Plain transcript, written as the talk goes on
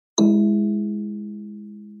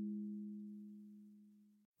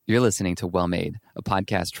You're listening to Well Made, a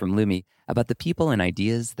podcast from Lumi about the people and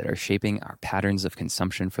ideas that are shaping our patterns of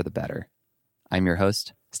consumption for the better. I'm your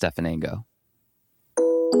host, Stefan Ango.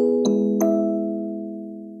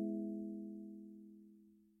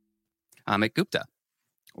 Amit Gupta,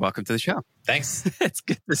 welcome to the show. Thanks. It's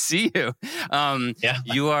good to see you.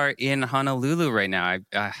 You are in Honolulu right now.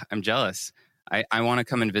 I'm jealous. I want to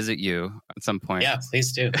come and visit you at some point. Yeah,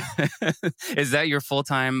 please do. Is that your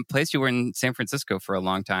full-time place? You were in San Francisco for a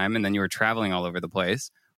long time, and then you were traveling all over the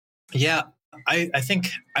place. Yeah, I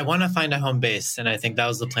think I want to find a home base, and I think that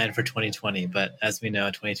was the plan for 2020. But as we know,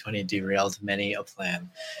 2020 derailed many a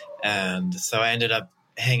plan. And so I ended up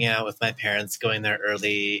hanging out with my parents, going there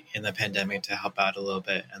early in the pandemic to help out a little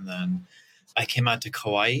bit. And then I came out to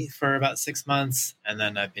Kauai for about 6 months, and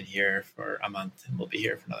then I've been here for a month, and we'll be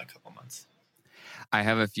here for another couple months. I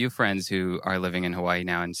have a few friends who are living in Hawaii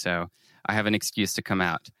now, and so I have an excuse to come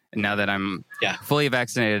out. And now that I'm fully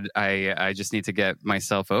vaccinated, I just need to get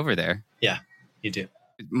myself over there. Yeah, you do.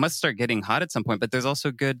 It must start getting hot at some point, but there's also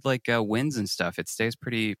good winds and stuff. It stays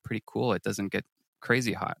pretty cool. It doesn't get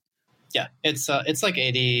crazy hot. Yeah, it's like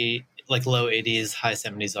 80, like low 80s, high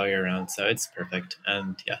 70s all year round. So it's perfect.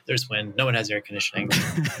 And yeah, there's wind. No one has air conditioning.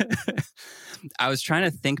 I was trying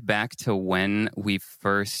to think back to when we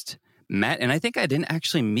first met, and I think I didn't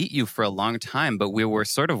actually meet you for a long time, but we were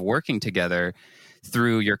sort of working together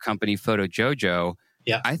through your company, Photo Jojo.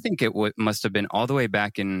 Yeah, I think it must have been all the way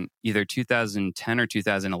back in either 2010 or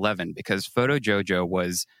 2011, because Photo Jojo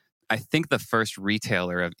was, I think, the first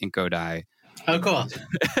retailer of Inko Dai. Oh, cool.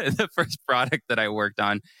 The first product that I worked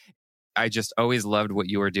on. I just always loved what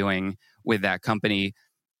you were doing with that company.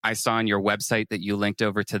 I saw on your website that you linked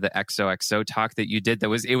over to the XOXO talk that you did.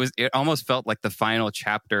 It almost felt like the final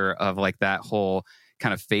chapter of like that whole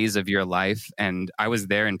kind of phase of your life. And I was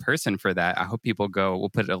there in person for that. I hope people go. We'll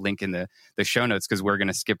put a link in the show notes because we're going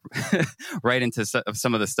to skip right into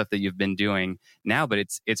some of the stuff that you've been doing now. But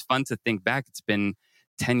it's fun to think back. It's been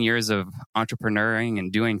 10 years of entrepreneuring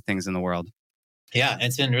and doing things in the world. Yeah,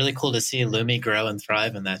 it's been really cool to see Lumi grow and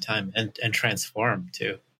thrive in that time and transform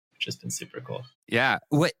too, which has been super cool. Yeah.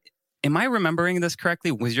 What am I remembering this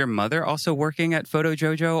correctly? Was your mother also working at Photo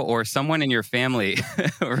Jojo or someone in your family?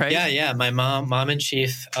 Right? Yeah. My mom in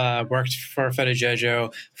chief worked for Photo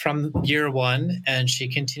Jojo from year one, and she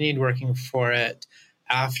continued working for it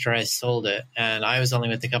after I sold it. And I was only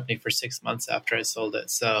with the company for 6 months after I sold it.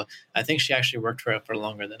 So I think she actually worked for it for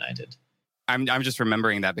longer than I did. I'm just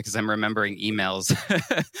remembering that because I'm remembering emails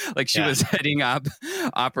like she was heading up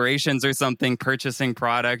operations or something, purchasing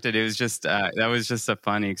product. And it was just, that was just a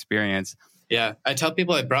funny experience. Yeah. I tell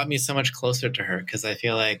people it brought me so much closer to her because I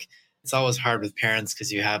feel like it's always hard with parents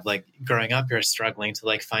because you have like growing up, you're struggling to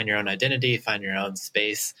like find your own identity, find your own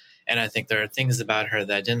space. And I think there are things about her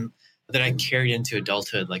that I carried into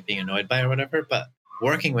adulthood, like being annoyed by or whatever. But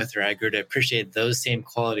working with her, I grew to appreciate those same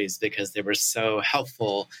qualities because they were so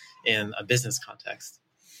helpful in a business context.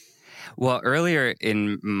 Well, earlier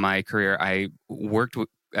in my career, I worked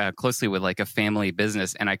closely with like a family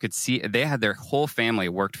business, and I could see they had their whole family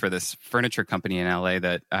worked for this furniture company in LA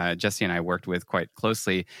that Jesse and I worked with quite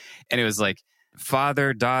closely. And it was like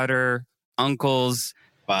father, daughter, uncles,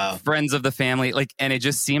 friends of the family, and it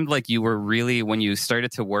just seemed like you were really, when you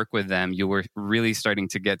started to work with them, you were really starting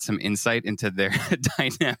to get some insight into their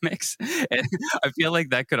dynamics. And I feel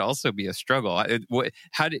like that could also be a struggle.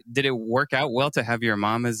 How did it work out well to have your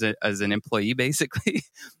mom as an employee, basically?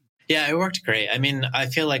 Yeah, it worked great. I mean, I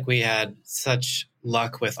feel like we had such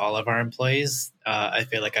luck with all of our employees. I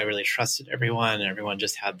feel like I really trusted everyone, and everyone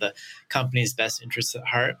just had the company's best interests at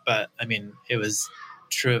heart. But I mean, it was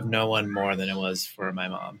true of no one more than it was for my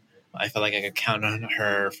mom. I felt like I could count on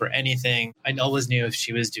her for anything. I always knew if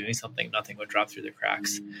she was doing something, nothing would drop through the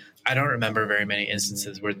cracks. I don't remember very many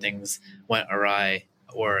instances where things went awry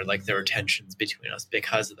or like there were tensions between us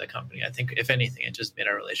because of the company. I think if anything, it just made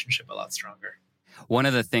our relationship a lot stronger. One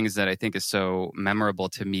of the things that I think is so memorable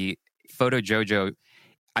to me, Photo Jojo,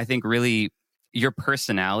 I think really your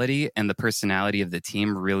personality and the personality of the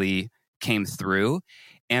team really came through.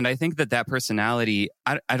 And I think that personality,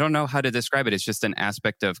 I don't know how to describe it. It's just an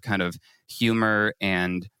aspect of kind of humor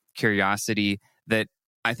and curiosity that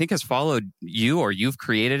I think has followed you, or you've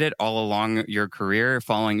created it all along your career,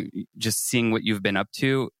 just seeing what you've been up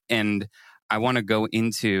to. And I want to go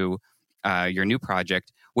into your new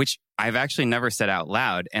project, which I've actually never said out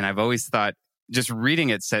loud. And I've always thought, just reading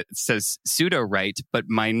it says pseudo right, but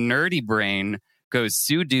my nerdy brain goes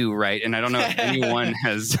sudo right. And I don't know if anyone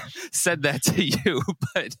has said that to you,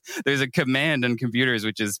 but there's a command on computers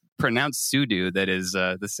which is pronounced sudo that is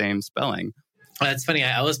the same spelling. Well, that's funny.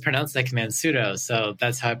 I always pronounce that command sudo, so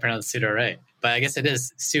that's how I pronounce sudo right. But I guess it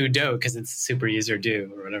is sudo because it's super user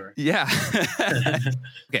do or whatever. Yeah.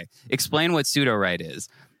 Okay. Explain what Sudowrite is.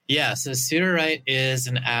 Yeah, so Sudowrite is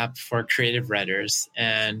an app for creative writers,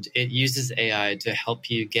 and it uses AI to help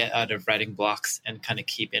you get out of writing blocks and kind of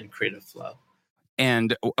keep in creative flow.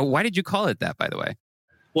 And why did you call it that, by the way?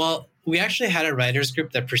 Well, we actually had a writers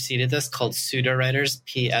group that preceded this called Pseudo Writers,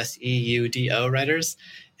 Pseudo Writers.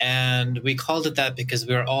 And we called it that because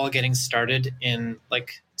we were all getting started in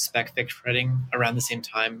like spec fic writing around the same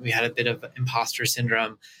time. We had a bit of imposter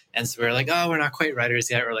syndrome. And so we were like, oh, we're not quite writers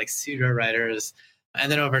yet. We're like pseudo writers. And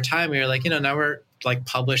then over time, we were like, now we're like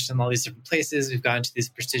published in all these different places. We've gone to these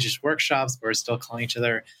prestigious workshops, but we're still calling each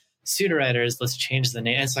other pseudo writers. Let's change the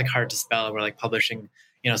name. And it's like hard to spell. We're like publishing,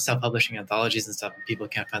 self-publishing anthologies and stuff, and people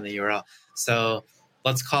can't find the URL. So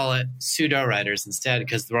let's call it pseudo writers instead,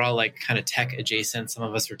 because we're all like kind of tech adjacent. Some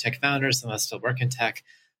of us were tech founders, some of us still work in tech.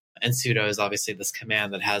 And pseudo is obviously this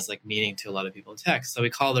command that has like meaning to a lot of people in tech. So we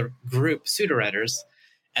call the group pseudo writers.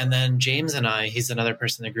 And then James and I, he's another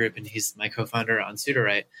person in the group, and he's my co-founder on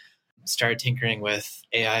Sudowrite, started tinkering with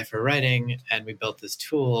AI for writing. And we built this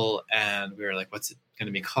tool, and we were like, what's it going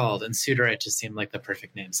to be called? And Sudowrite just seemed like the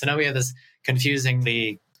perfect name. So now we have this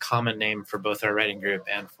confusingly common name for both our writing group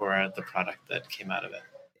and for the product that came out of it.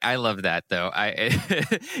 I love that, though.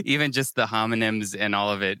 Even just the homonyms and all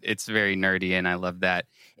of it, it's very nerdy, and I love that.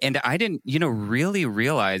 And I didn't, really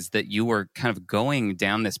realize that you were kind of going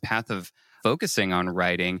down this path of focusing on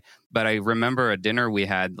writing. But I remember a dinner we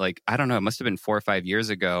had, I don't know, it must have been 4 or 5 years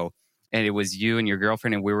ago. And it was you and your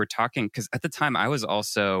girlfriend, and we were talking, because at the time I was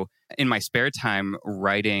also, in my spare time,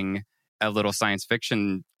 writing a little science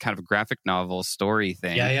fiction kind of graphic novel story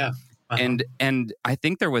thing. Yeah. Uh-huh. And I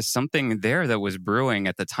think there was something there that was brewing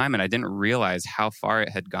at the time, and I didn't realize how far it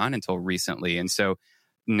had gone until recently. And so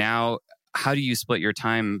now, how do you split your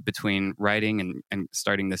time between writing and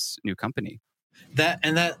starting this new company? That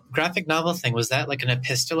graphic novel thing, was that like an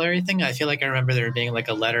epistolary thing? I feel like I remember there being like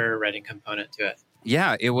a letter writing component to it.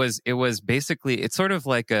 Yeah, it was basically, it's sort of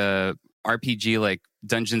like a RPG, like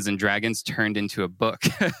Dungeons and Dragons turned into a book.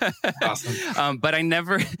 Awesome. But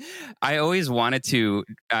I always wanted to,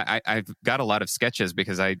 I've got a lot of sketches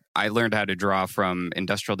because I learned how to draw from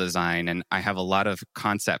industrial design, and I have a lot of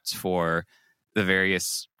concepts for the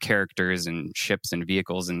various characters and ships and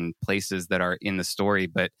vehicles and places that are in the story.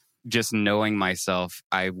 But just knowing myself,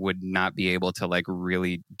 I would not be able to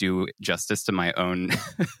really do justice to my own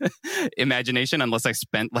imagination unless I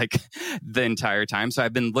spent the entire time. So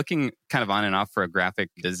I've been looking kind of on and off for a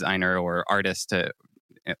graphic designer or artist,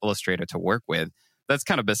 illustrator to work with. That's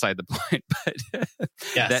kind of beside the point. But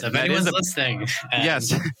yes, if anyone's listening,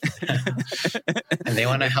 yes, and they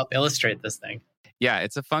want to help illustrate this thing. Yeah,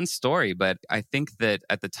 it's a fun story, but I think that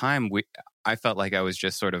at the time I felt like I was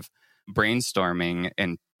just sort of brainstorming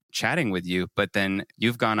and chatting with you, but then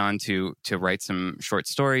you've gone on to write some short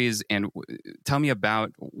stories. And tell me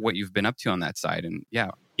about what you've been up to on that side. And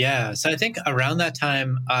yeah. So I think around that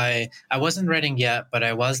time, I wasn't writing yet, but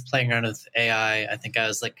I was playing around with AI. I think I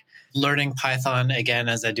was learning Python again,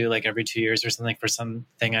 as I do every 2 years or something, for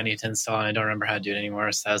something I need to install. And I don't remember how to do it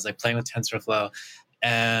anymore. So I was playing with TensorFlow,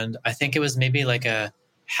 and I think it was maybe a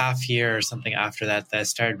half year or something after that I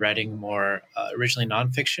started writing more originally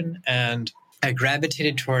nonfiction. And I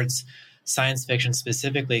gravitated towards science fiction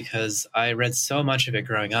specifically because I read so much of it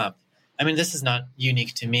growing up. I mean, this is not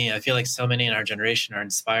unique to me. I feel like so many in our generation are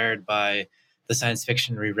inspired by the science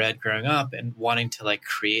fiction we read growing up and wanting to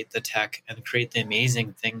create the tech and create the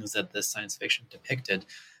amazing things that this science fiction depicted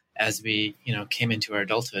as we, came into our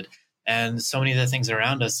adulthood. And so many of the things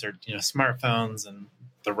around us are, smartphones and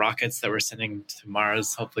the rockets that we're sending to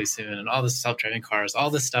Mars hopefully soon, and all the self-driving cars,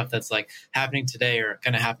 all the stuff that's happening today or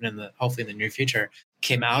going to happen hopefully in the near future,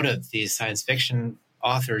 came out of these science fiction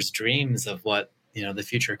authors' dreams of what the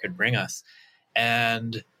future could bring us.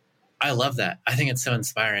 And I love that. I think it's so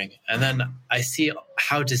inspiring. And then I see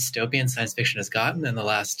how dystopian science fiction has gotten in the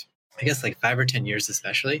last, I guess, 5 or 10 years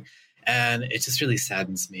especially, and it just really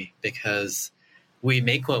saddens me because we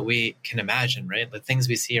make what we can imagine, right? The things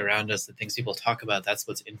we see around us, the things people talk about, that's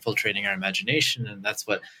what's infiltrating our imagination, and that's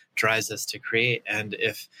what drives us to create. And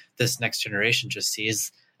if this next generation just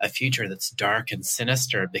sees a future that's dark and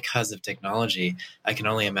sinister because of technology, I can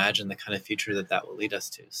only imagine the kind of future that will lead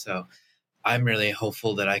us to. So I'm really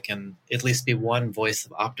hopeful that I can at least be one voice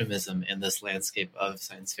of optimism in this landscape of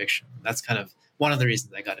science fiction. That's kind of one of the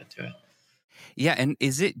reasons I got into it. Yeah. And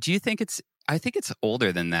do you think I think it's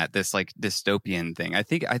older than that, this dystopian thing. I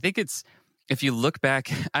think it's, if you look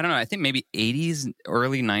back, I don't know, I think maybe 80s,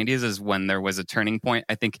 early 90s is when there was a turning point.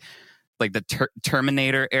 I think like the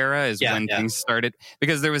Terminator era is when things started,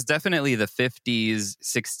 because there was definitely the 50s,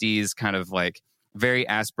 60s kind of like very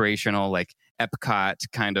aspirational, like Epcot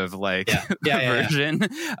kind of like version.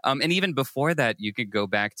 And even before that, you could go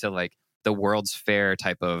back to like the World's Fair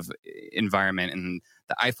type of environment and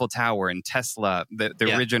the Eiffel Tower and Tesla, the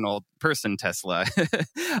original person Tesla,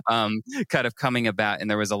 kind of coming about. And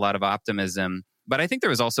there was a lot of optimism. But I think there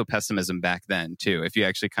was also pessimism back then, too. If you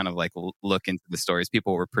actually kind of like look into the stories,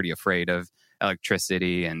 people were pretty afraid of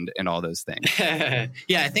electricity and all those things. I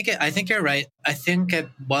think you're right. I think it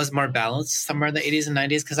was more balanced somewhere in the 80s and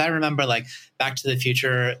 90s, because I remember like Back to the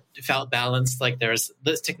Future felt balanced. Like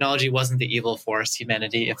this technology wasn't the evil force,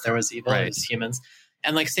 humanity. If there was evil, it was humans.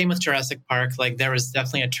 And like same with Jurassic Park, like there was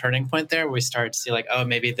definitely a turning point there where we started to see like, oh,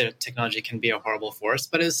 maybe the technology can be a horrible force,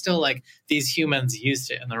 but it was still like these humans used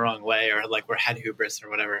it in the wrong way, or like we had hubris or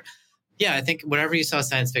whatever. Yeah, I think whatever you saw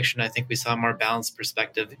science fiction, I think we saw a more balanced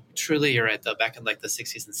perspective. Truly, you're right, though, back in like the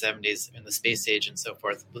 60s and 70s in the space age and so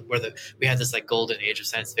forth, where we had this like golden age of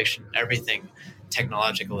science fiction, everything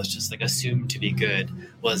technological was just like assumed to be good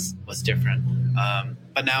was different.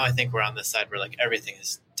 But now I think we're on this side where like everything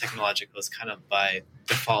is technological is kind of by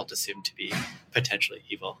default assumed to be potentially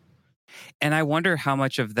evil. And I wonder how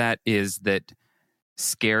much of that is that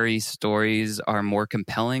scary stories are more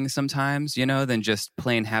compelling sometimes, than just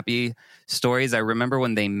plain happy stories. I remember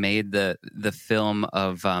when they made the film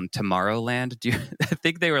of Tomorrowland. I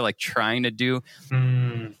think they were like trying to do...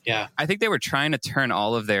 I think they were trying to turn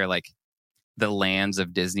all of their like the lands of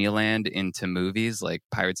Disneyland into movies. Like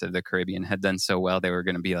Pirates of the Caribbean had done so well, they were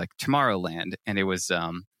going to be like Tomorrowland. And it was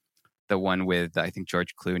the one with, I think,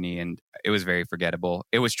 George Clooney, and it was very forgettable.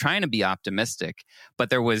 It was trying to be optimistic,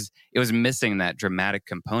 but it was missing that dramatic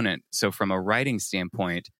component. So from a writing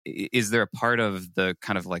standpoint, is there a part of the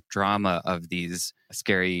kind of like drama of these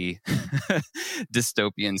scary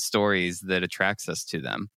dystopian stories that attracts us to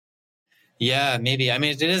them? Yeah, maybe. I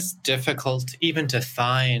mean, it is difficult even to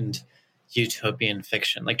find utopian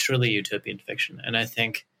fiction, like truly utopian fiction. And I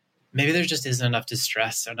think maybe there just isn't enough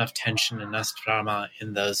distress, enough tension, enough drama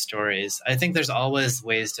in those stories. I think there's always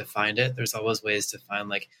ways to find it. There's always ways to find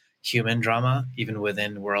like human drama, even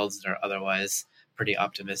within worlds that are otherwise pretty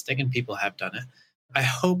optimistic, and people have done it. I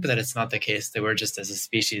hope that it's not the case that we're just as a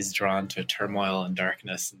species drawn to turmoil and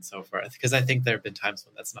darkness and so forth, because I think there have been times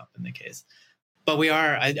when that's not been the case. But we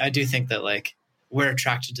are, I do think that like we're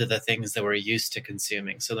attracted to the things that we're used to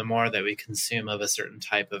consuming. So the more that we consume of a certain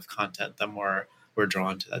type of content, the more we're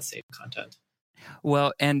drawn to that same content.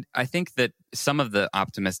 Well, and I think that some of the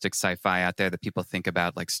optimistic sci-fi out there that people think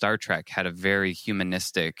about, like Star Trek, had a very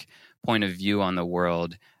humanistic point of view on the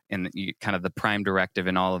world and kind of the prime directive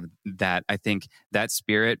and all of that. I think that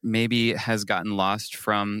spirit maybe has gotten lost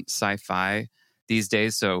from sci-fi these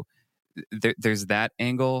days. So there's that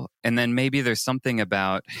angle. And then maybe there's something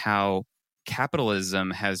about how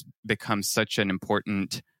capitalism has become such an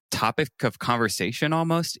important topic of conversation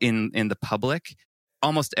almost in the public.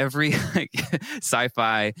 Almost every like,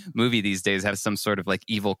 sci-fi movie these days has some sort of like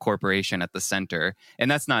evil corporation at the center. And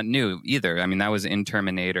that's not new either. I mean, that was in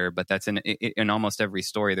Terminator, but that's in almost every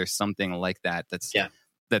story. There's something like that that's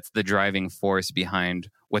the driving force behind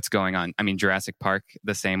what's going on. I mean, Jurassic Park,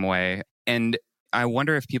 the same way. And I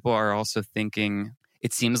wonder if people are also thinking,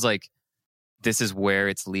 it seems like this is where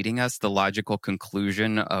it's leading us. The logical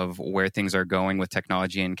conclusion of where things are going with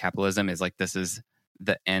technology and capitalism is like, this is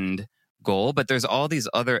the end goal. But there's all these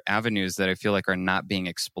other avenues that I feel like are not being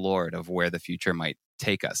explored of where the future might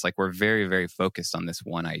take us. Like we're very, very focused on this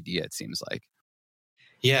one idea, it seems like.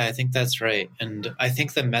 Yeah, I think that's right. And I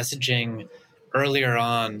think the messaging earlier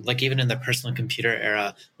on, like even in the personal computer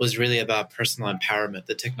era, was really about personal empowerment.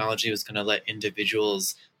 The technology was going to let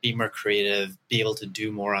individuals be more creative, be able to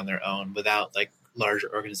do more on their own without like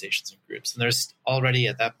larger organizations and groups. And there's already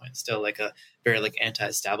at that point still like a very like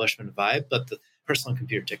anti-establishment vibe, but the personal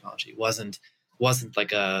computer technology wasn't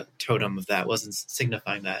like a totem of that, wasn't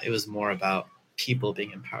signifying that. It was more about people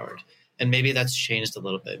being empowered. And maybe that's changed a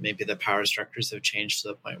little bit. Maybe the power structures have changed to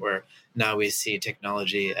the point where now we see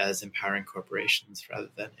technology as empowering corporations rather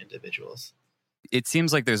than individuals. It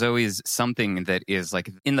seems like there's always something that is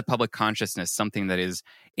like in the public consciousness, something that is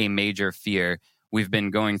a major fear. We've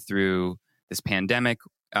been going through this pandemic,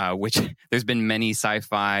 which there's been many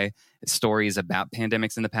sci-fi stories about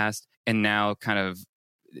pandemics in the past. And now kind of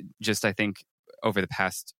just, I think, over the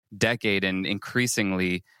past decade and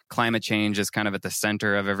increasingly, climate change is kind of at the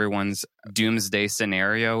center of everyone's doomsday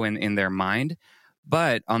scenario in their mind.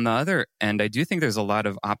 But on the other end, I do think there's a lot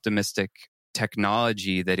of optimistic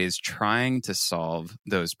technology that is trying to solve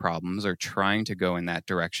those problems or trying to go in that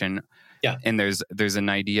direction. Yeah. And there's an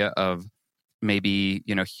idea of maybe,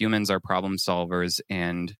 humans are problem solvers,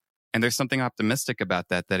 and there's something optimistic about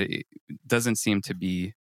that it doesn't seem to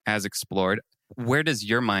be as explored. Where does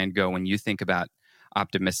your mind go when you think about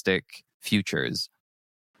optimistic futures?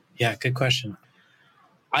 Yeah, good question.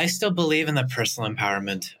 I still believe in the personal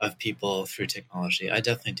empowerment of people through technology. I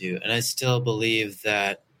definitely do. And I still believe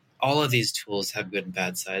that all of these tools have good and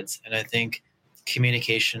bad sides. And I think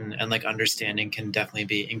communication and understanding can definitely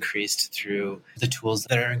be increased through the tools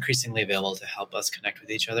that are increasingly available to help us connect with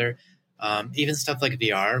each other. Even stuff like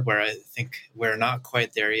VR, where I think we're not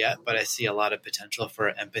quite there yet, but I see a lot of potential for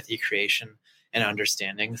empathy creation and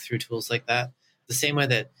understanding through tools like that. The same way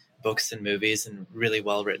that books and movies and really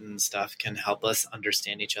well-written stuff can help us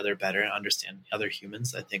understand each other better and understand other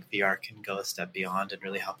humans. I think VR can go a step beyond and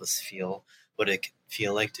really help us feel what it can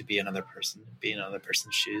feel like to be another person, be in another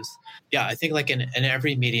person's shoes. Yeah, I think in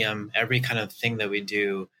every medium, every kind of thing that we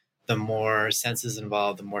do, the more senses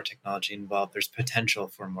involved, the more technology involved, there's potential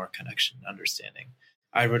for more connection and understanding.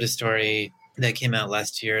 I wrote a story that came out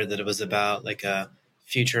last year that it was about a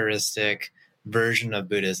futuristic version of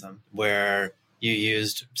Buddhism, where you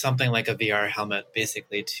used something like a VR helmet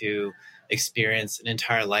basically to experience an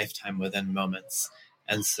entire lifetime within moments.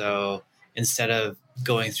 And so instead of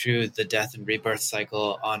going through the death and rebirth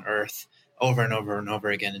cycle on Earth over and over and over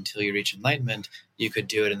again until you reach enlightenment, you could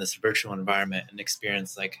do it in this virtual environment and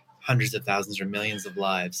experience hundreds of thousands or millions of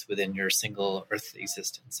lives within your single earthly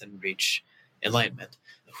existence and reach enlightenment.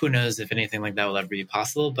 Who knows if anything like that will ever be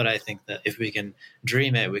possible, but I think that if we can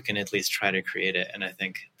dream it, we can at least try to create it. And I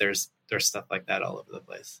think there's stuff like that all over the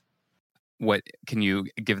place. What can you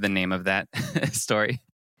give the name of that story?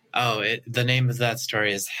 The name of that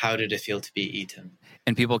story is How Did It Feel to Be Eaten?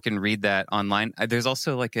 And people can read that online. There's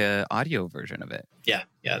also a audio version of it. Yeah,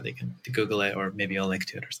 they can Google it, or maybe I'll link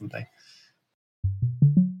to it or something.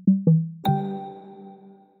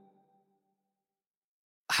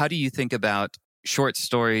 How do you think about short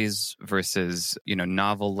stories versus,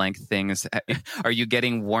 novel length things? Are you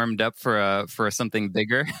getting warmed up for something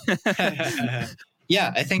bigger?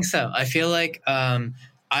 Yeah, I think so. I feel like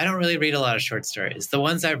I don't really read a lot of short stories. The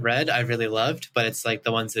ones I've read, I really loved, but it's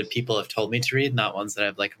the ones that people have told me to read, not ones that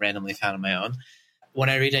I've randomly found on my own. When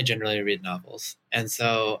I read, I generally read novels. And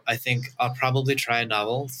so I think I'll probably try a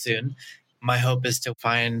novel soon. My hope is to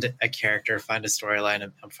find a character, find a storyline,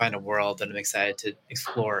 and find a world that I'm excited to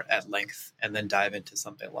explore at length and then dive into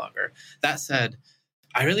something longer. That said,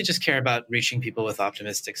 I really just care about reaching people with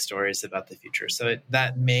optimistic stories about the future. So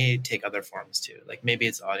that may take other forms too. Maybe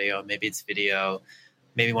it's audio, maybe it's video,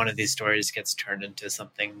 maybe one of these stories gets turned into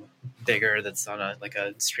something bigger that's on a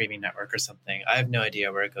streaming network or something. I have no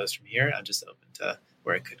idea where it goes from here. I'm just open to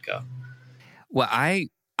where it could go. Well, I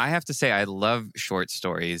have to say I love short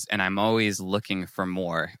stories, and I'm always looking for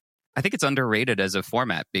more. I think it's underrated as a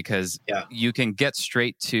format because you can get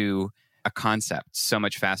straight to a concept so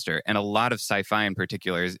much faster. And a lot of sci-fi in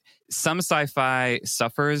particular, some sci-fi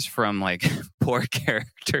suffers from poor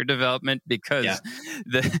character development because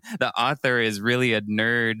the author is really a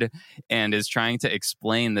nerd and is trying to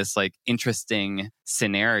explain this interesting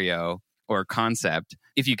scenario or concept.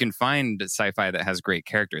 If you can find sci-fi that has great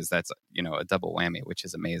characters, that's a double whammy, which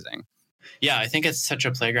is amazing. Yeah, I think it's such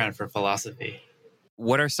a playground for philosophy.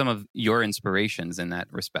 What are some of your inspirations in that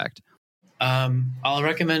respect? I'll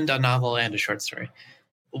recommend a novel and a short story.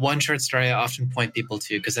 One short story I often point people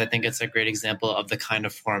to because I think it's a great example of the kind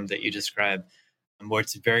of form that you describe, where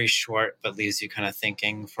it's very short but leaves you kind of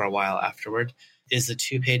thinking for a while afterward, is a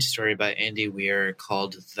 2-page story by Andy Weir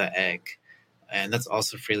called The Egg. And that's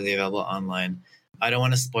also freely available online. I don't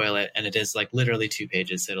want to spoil it, and it is literally 2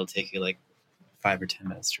 pages. So it'll take you 5 or 10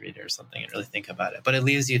 minutes to read it or something and really think about it. But it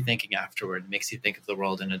leaves you thinking afterward, makes you think of the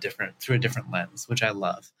world through a different lens, which I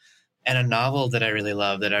love. And a novel that I really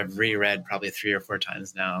love that I've reread probably 3 or 4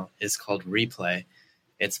 times now is called Replay.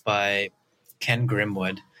 It's by Ken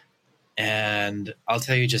Grimwood. And I'll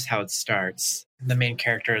tell you just how it starts. The main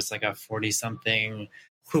character is a 40-something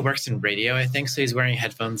who works in radio, I think. So he's wearing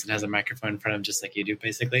headphones and has a microphone in front of him, just like you do,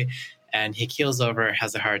 basically. And he keels over,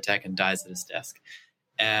 has a heart attack, and dies at his desk.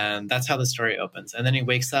 And that's how the story opens. And then he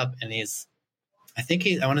wakes up and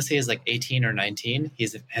I want to say he's 18 or 19.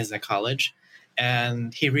 He's at college.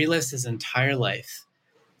 And he relives his entire life.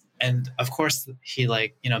 And of course, he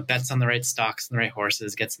bets on the right stocks and the right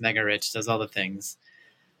horses, gets mega rich, does all the things,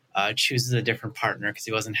 chooses a different partner because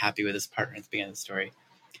he wasn't happy with his partner at the beginning of the story.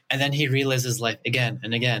 And then he relives his life again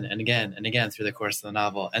and again and again and again through the course of the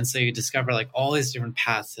novel. And so you discover all these different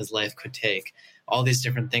paths his life could take, all these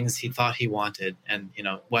different things he thought he wanted, and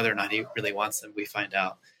whether or not he really wants them, we find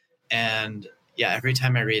out. And yeah, every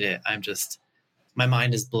time I read it, I'm just my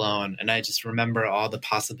mind is blown. And I just remember all the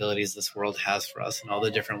possibilities this world has for us and all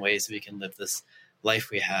the different ways we can live this life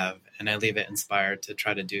we have. And I leave it inspired to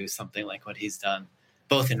try to do something like what he's done,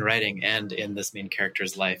 both in writing and in this main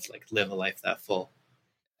character's life, like live a life that full.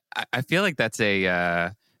 I feel like that's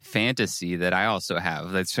a fantasy that I also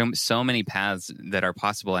have. There's so many paths that are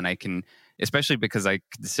possible, and I can, especially because I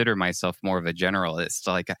consider myself more of a generalist.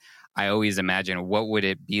 Like I always imagine what would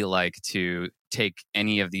it be like to take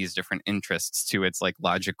any of these different interests to its like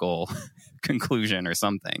logical conclusion or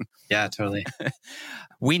something. Yeah, totally.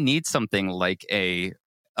 We need something like a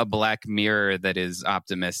Black Mirror that is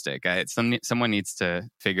optimistic. Someone needs to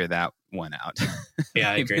figure that one out. Yeah,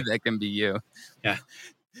 I Maybe agree. that can be you. Yeah.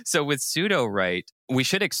 So with Sudowrite, we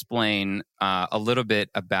should explain a little bit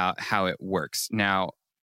about how it works. Now,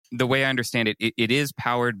 the way I understand it, it is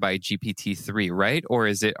powered by GPT-3, right? Or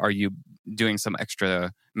are you doing some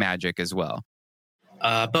extra magic as well?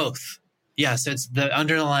 Both. Yeah, so it's the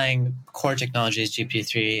underlying core technology is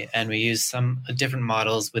GPT-3, and we use some different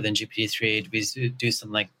models within GPT-3. We do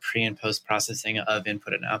some like pre and post processing of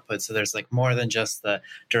input and output. So there's like more than just the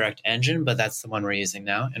direct engine, but that's the one we're using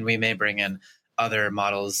now. And we may bring in other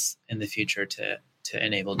models in the future to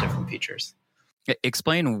enable different features.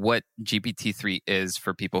 Explain what GPT-3 is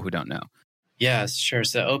for people who don't know. Yeah, sure.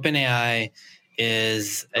 So OpenAI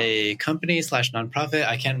is a company / nonprofit.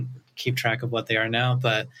 I can't keep track of what they are now,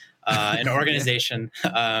 but an organization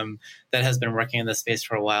that has been working in this space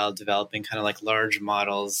for a while, developing kind of like large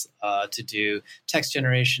models to do text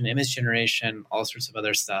generation, image generation, all sorts of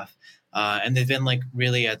other stuff. And they've been like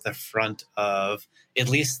really at the front of at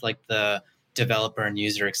least like the developer and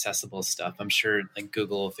user accessible stuff. I'm sure like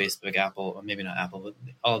Google, Facebook, Apple, or maybe not Apple, but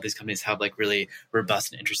all of these companies have like really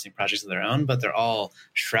robust and interesting projects of their own, but they're all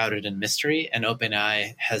shrouded in mystery. And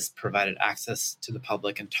OpenAI has provided access to the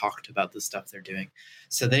public and talked about the stuff they're doing.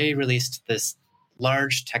 So they released this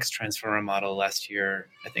large text transformer model last year,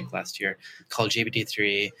 called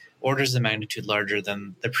GPT-3, orders of magnitude larger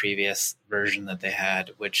than the previous version that they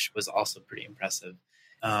had, which was also pretty impressive.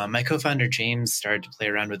 My co-founder James started to play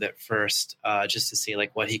around with it first, just to see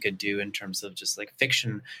like what he could do in terms of just like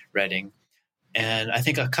fiction writing. And I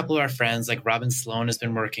think a couple of our friends, like Robin Sloan, has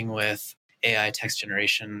been working with AI text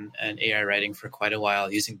generation and AI writing for quite a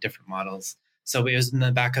while using different models. So it was in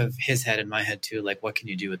the back of his head and my head too, like what can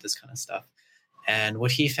you do with this kind of stuff? And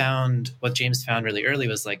what James found really early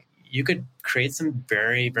was like you could create some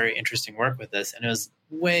very, very interesting work with this, and it was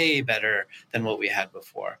way better than what we had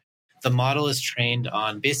before. The model is trained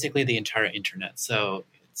on basically the entire internet. So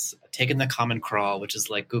it's taken the Common Crawl, which is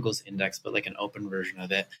like Google's index, but like an open version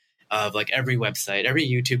of it, of like every website, every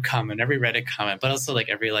YouTube comment, every Reddit comment, but also like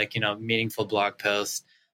every like, meaningful blog post,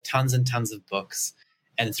 tons and tons of books.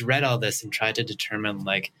 And it's read all this and tried to determine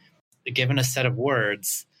like, given a set of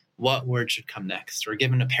words, what word should come next, or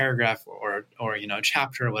given a paragraph or a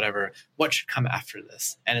chapter or whatever, what should come after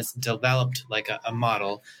this? And it's developed like a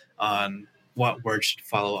model on what words should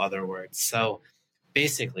follow other words. So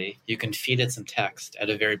basically, you can feed it some text at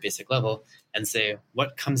a very basic level and say,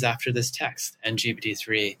 what comes after this text? And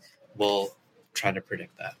GPT-3 will try to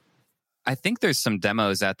predict that. I think there's some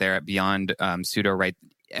demos out there beyond Sudowrite.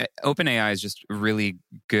 OpenAI is just really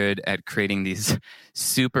good at creating these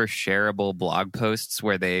super shareable blog posts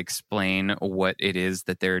where they explain what it is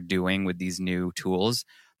that they're doing with these new tools.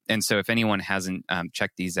 And so if anyone hasn't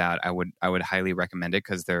checked these out, I would highly recommend it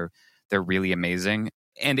because they're really amazing.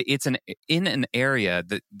 And it's in an area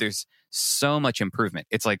that there's so much improvement.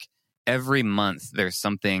 It's like every month there's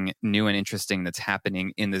something new and interesting that's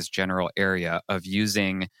happening in this general area of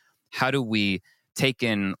using how do we take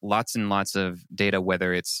in lots and lots of data,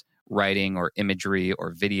 whether it's writing or imagery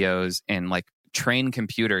or videos, and like train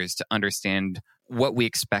computers to understand what we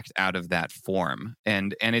expect out of that form.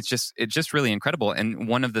 And it's just really incredible. And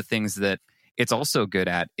one of the things that it's also good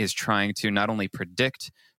at is trying to not only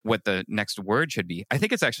predict what the next word should be. I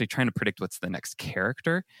think it's actually trying to predict what's the next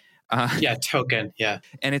character. Token. Yeah.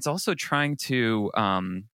 And it's also trying to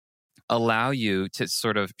allow you to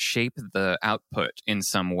sort of shape the output in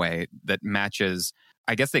some way that matches.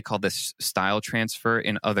 I guess they call this style transfer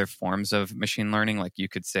in other forms of machine learning. Like you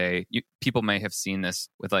could say, people may have seen this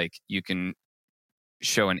with like, you can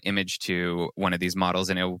show an image to one of these models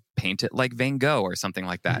and it'll paint it like Van Gogh or something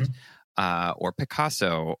like that. Mm-hmm. Or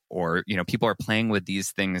Picasso, or people are playing with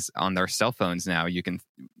these things on their cell phones now.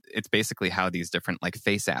 It's basically how these different like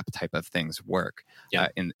face app type of things work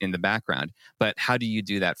in the background. But how do you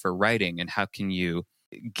do that for writing, and how can you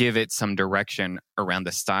give it some direction around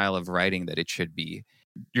the style of writing that it should be?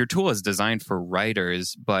 Your tool is designed for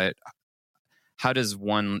writers, but how does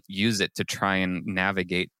one use it to try and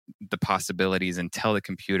navigate the possibilities and tell the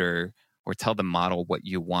computer or tell the model what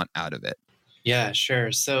you want out of it? Yeah,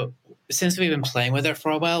 sure. So since we've been playing with it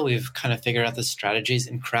for a while, we've kind of figured out the strategies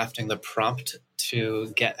in crafting the prompt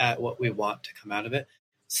to get at what we want to come out of it.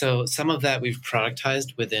 So some of that we've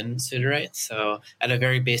productized within Sudowrite. So at a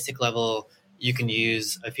very basic level, you can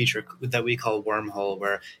use a feature that we call Wormhole,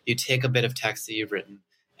 where you take a bit of text that you've written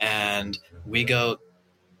and we go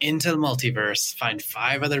into the multiverse, find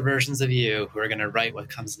 5 other versions of you who are going to write what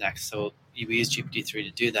comes next. So we use GPT-3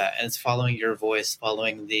 to do that. And it's following your voice,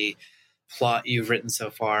 following the plot you've written so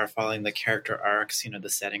far, following the character arcs, the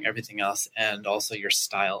setting, everything else, and also your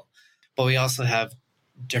style. But we also have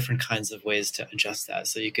different kinds of ways to adjust that.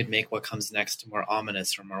 So you could make what comes next more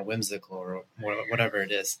ominous or more whimsical or more whatever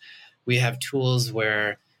it is. We have tools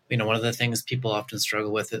where, one of the things people often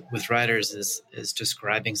struggle with writers is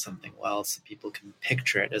describing something well so people can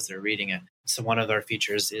picture it as they're reading it. So one of our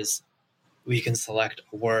features is we can select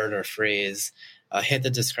a word or phrase, hit the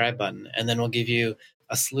describe button, and then we'll give you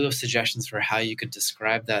a slew of suggestions for how you could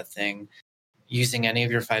describe that thing using any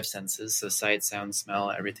of your 5 senses, so sight, sound,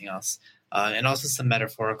 smell, everything else, and also some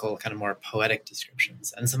metaphorical, kind of more poetic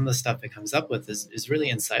descriptions. And some of the stuff it comes up with is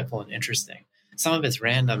really insightful and interesting. Some of it's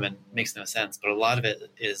random and makes no sense, but a lot of it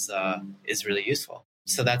is really useful.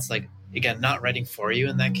 So that's like, again, not writing for you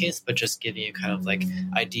in that case, but just giving you kind of like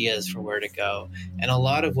ideas for where to go. And a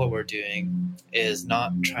lot of what we're doing is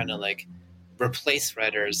not trying to like replace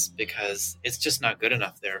writers, because it's just not good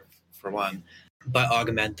enough there, for one, but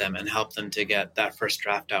augment them and help them to get that first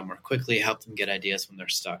draft out more quickly, help them get ideas when they're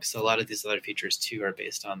stuck. So a lot of these other features too are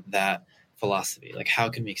based on that philosophy. Like, how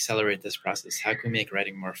can we accelerate this process? How can we make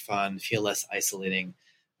writing more fun, feel less isolating?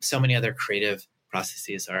 So many other creative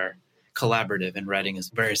processes are collaborative, and writing is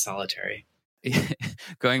very solitary.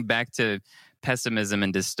 Going back to pessimism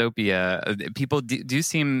and dystopia, people do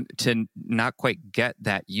seem to not quite get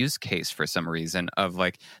that use case for some reason of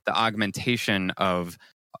like the augmentation of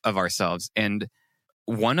ourselves. And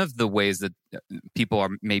one of the ways that people are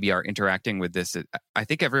interacting with this, I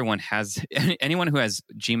think anyone who has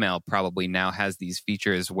Gmail probably now has these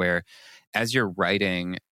features where as you're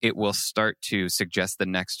writing, it will start to suggest the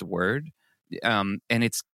next word. And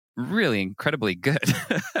it's really incredibly good.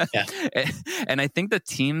 Yeah. And I think the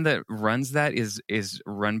team that runs that is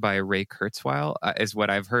run by Ray Kurzweil, is what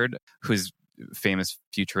I've heard, who's a famous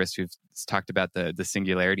futurist who's talked about the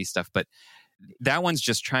singularity stuff. But that one's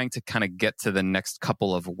just trying to kind of get to the next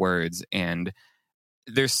couple of words. And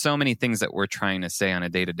there's so many things that we're trying to say on a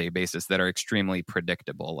day-to-day basis that are extremely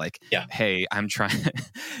predictable. Like, hey, I'm trying,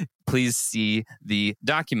 please see the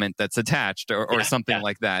document that's attached or something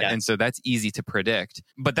like that. Yeah. And so that's easy to predict,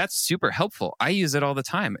 but that's super helpful. I use it all the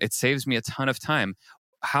time. It saves me a ton of time.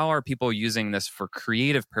 How are people using this for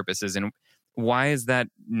creative purposes? And why is that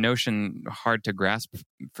notion hard to grasp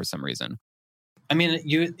for some reason? I mean,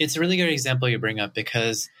 it's a really good example you bring up,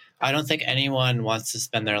 because I don't think anyone wants to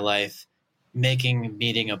spend their life making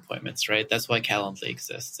meeting appointments, right? That's why Calendly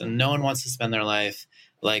exists. And no one wants to spend their life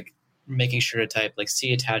like making sure to type like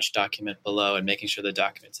see attached document below and making sure the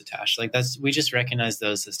document's attached. Like we just recognize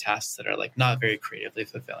those as tasks that are like not very creatively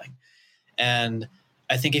fulfilling. And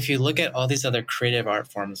I think if you look at all these other creative art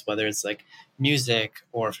forms, whether it's like music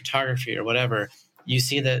or photography or whatever, you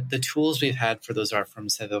see that the tools we've had for those art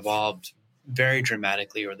forms have evolved very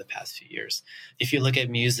dramatically over the past few years. If you look at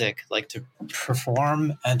music, like to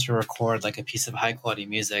perform and to record like a piece of high quality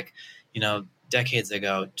music, decades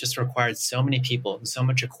ago, just required so many people and so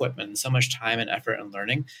much equipment and so much time and effort and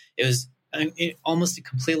learning. It was almost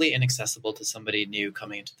completely inaccessible to somebody new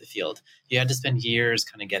coming into the field. You had to spend years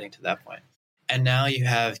kind of getting to that point. And now you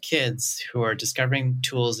have kids who are discovering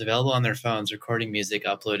tools available on their phones, recording music,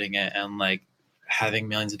 uploading it, and like having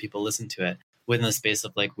millions of people listen to it within the space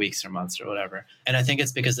of like weeks or months or whatever. And I think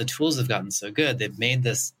it's because the tools have gotten so good. They've made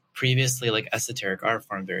this previously like esoteric art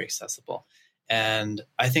form very accessible. And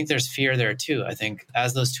I think there's fear there too. I think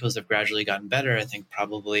as those tools have gradually gotten better, I think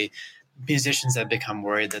probably musicians have become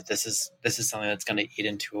worried that this is something that's going to eat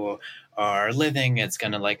into our living. It's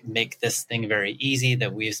going to like make this thing very easy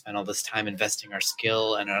that we've spent all this time investing our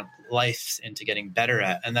skill and our life into getting better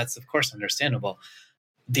at. And that's of course understandable.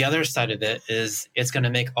 The other side of it is it's going to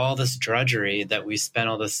make all this drudgery that we spend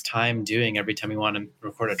all this time doing every time we want to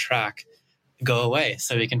record a track go away.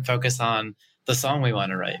 So we can focus on the song we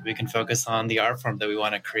want to write. We can focus on the art form that we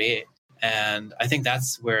want to create. And I think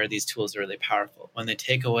that's where these tools are really powerful. When they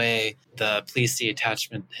take away the please see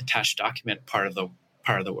attached document part of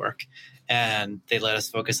the work, and they let us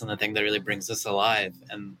focus on the thing that really brings us alive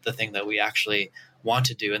and the thing that we actually want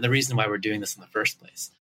to do and the reason why we're doing this in the first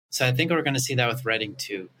place. So I think we're going to see that with writing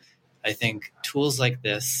too. I think tools like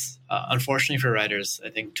this, unfortunately for writers, I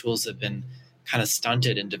think tools have been kind of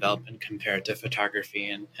stunted in development compared to photography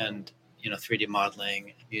and 3D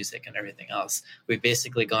modeling, music, and everything else. We've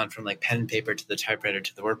basically gone from like pen and paper to the typewriter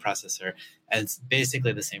to the word processor, and it's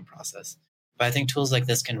basically the same process. But I think tools like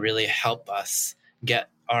this can really help us get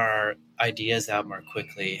our ideas out more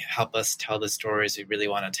quickly, help us tell the stories we really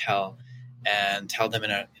want to tell, and tell them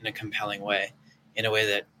in a compelling way, in a way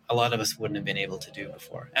that a lot of us wouldn't have been able to do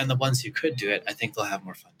before. And the ones who could do it, I think they'll have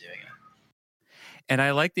more fun doing it. And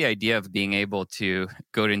I like the idea of being able to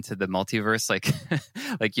go into the multiverse,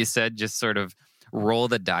 like you said, just sort of roll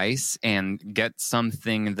the dice and get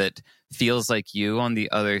something that feels like you on the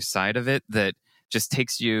other side of it, that just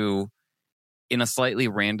takes you in a slightly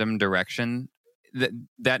random direction.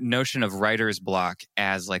 That notion of writer's block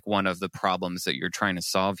as like one of the problems that you're trying to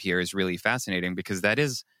solve here is really fascinating, because that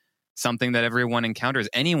is something that everyone encounters.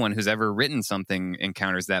 Anyone who's ever written something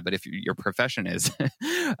encounters that. But if your profession is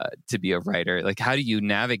to be a writer, like, how do you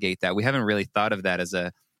navigate that? We haven't really thought of that as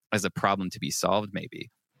a problem to be solved, maybe.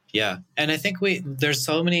 Yeah. And I think there's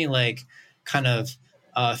so many like kind of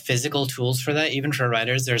physical tools for that. Even for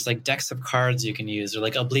writers, there's like decks of cards you can use, or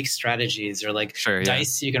like oblique strategies, or like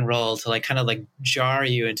dice you can roll to like kind of like jar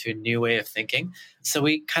you into a new way of thinking. So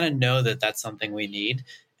we kind of know that that's something we need.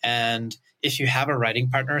 And if you have a writing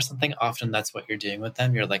partner or something, often that's what you're doing with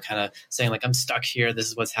them. You're like kind of saying like, I'm stuck here. This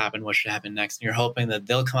is what's happened. What should happen next? And you're hoping that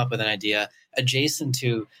they'll come up with an idea adjacent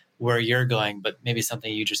to where you're going, but maybe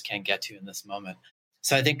something you just can't get to in this moment.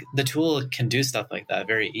 So I think the tool can do stuff like that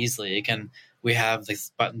very easily. We have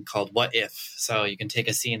this button called What If. So you can take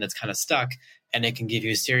a scene that's kind of stuck, and it can give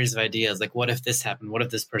you a series of ideas like, what if this happened? What if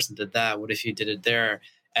this person did that? What if you did it there?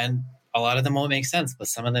 And a lot of them won't make sense, but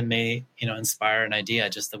some of them may, inspire an idea,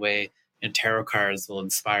 just the way tarot cards will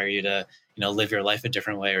inspire you to, live your life a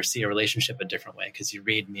different way or see a relationship a different way because you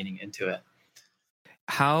read meaning into it.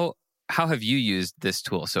 How have you used this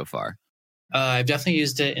tool so far? I've definitely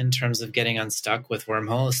used it in terms of getting unstuck with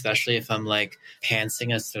Wormhole, especially if I'm like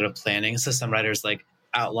pantsing instead of planning. So some writers like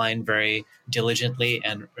outline very diligently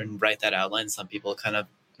and write that outline. Some people kind of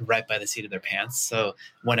write by the seat of their pants. So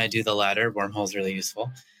when I do the latter, Wormhole is really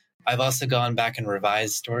useful. I've also gone back and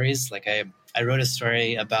revised stories. Like I wrote a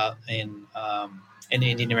story about an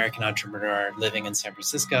Indian American entrepreneur living in San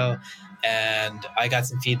Francisco, and I got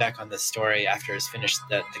some feedback on this story after it was finished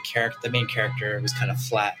that the main character was kind of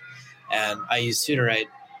flat. And I used Sudowrite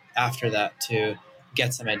after that to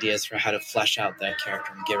get some ideas for how to flesh out that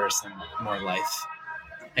character and give her some more life.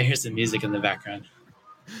 I hear some music in the background.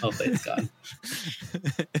 Hopefully it's gone.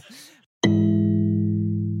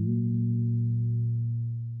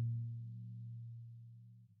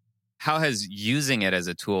 How has using it as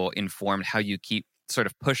a tool informed how you keep sort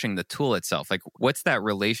of pushing the tool itself? Like, what's that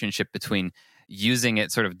relationship between using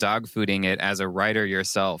it, sort of dogfooding it as a writer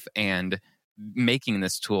yourself, and making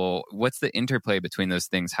this tool? What's the interplay between those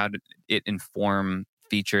things? How did it inform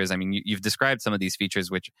features? I mean, you've described some of these features,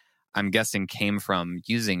 which I'm guessing came from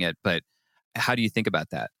using it, but how do you think about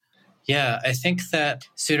that? Yeah, I think that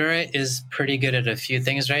Sudowrite is pretty good at a few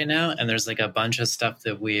things right now. And there's like a bunch of stuff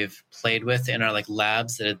that we've played with in our like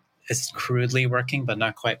labs that is crudely working, but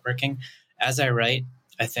not quite working. As I write,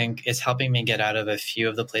 I think it's helping me get out of a few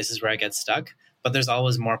of the places where I get stuck. But there's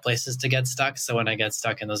always more places to get stuck. So when I get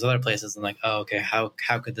stuck in those other places, I'm like, oh, okay, how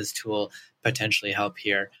could this tool potentially help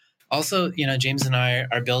here? Also, James and I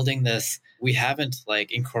are building this. We haven't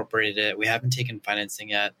like incorporated it. We haven't taken financing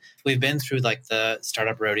yet. We've been through like the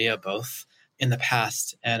startup rodeo both in the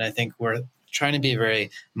past. And I think we're trying to be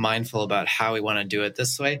very mindful about how we want to do it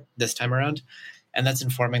this time around. And that's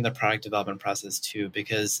informing the product development process too,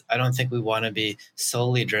 because I don't think we want to be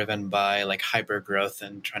solely driven by like hyper growth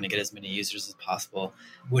and trying to get as many users as possible,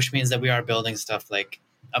 which means that we are building stuff like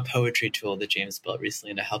a poetry tool that James built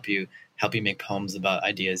recently to help you make poems about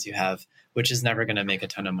ideas you have, which is never going to make a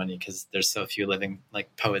ton of money because there's so few living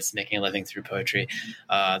like poets making a living through poetry.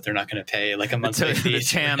 They're not going to pay like a monthly fee. The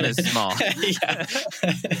TAM is small. Yeah.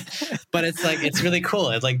 But it's really cool.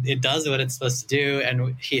 It does what it's supposed to do.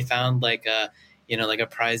 And he found like a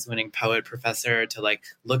prize-winning poet professor to like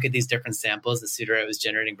look at these different samples that Sudowrite was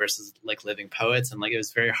generating versus like living poets, and like it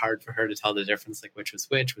was very hard for her to tell the difference, like which was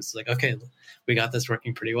which. Was like, okay, we got this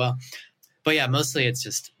working pretty well. But yeah, mostly it's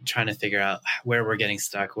just trying to figure out where we're getting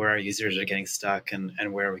stuck, where our users are getting stuck, and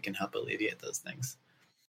where we can help alleviate those things.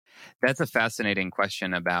 That's a fascinating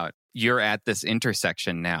question about you're at this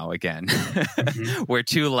intersection now again, where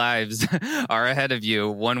two lives are ahead of you.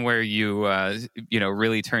 One where you,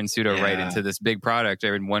 really turn Sudowrite into this big product,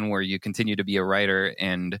 and one where you continue to be a writer,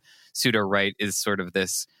 and Sudowrite is sort of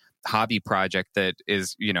this hobby project that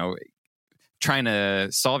is, trying to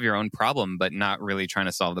solve your own problem, but not really trying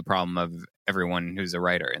to solve the problem of everyone who's a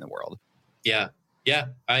writer in the world. Yeah. Yeah,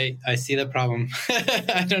 I see the problem.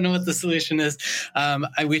 I don't know what the solution is.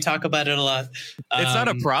 We talk about it a lot. It's not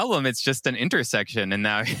a problem. It's just an intersection. And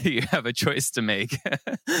now you have a choice to make.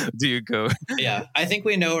 Do you go? Yeah, I think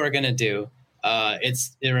we know what we're going to do. It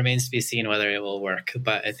remains to be seen whether it will work.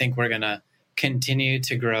 But I think we're going to continue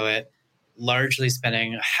to grow it, largely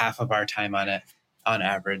spending half of our time on it on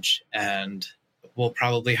average. And we'll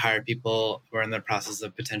probably hire people. We're in the process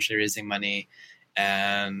of potentially raising money.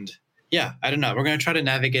 And yeah, I don't know. We're going to try to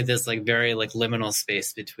navigate this like very like liminal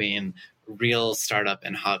space between real startup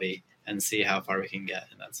and hobby and see how far we can get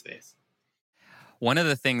in that space. One of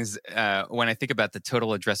the things when I think about the total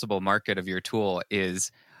addressable market of your tool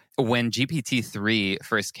is when GPT-3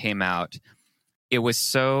 first came out, it was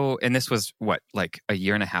so, and this was what, like a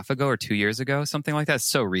year and a half ago or 2 years ago, something like that. It's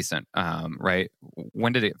so recent, right?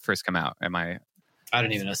 When did it first come out? I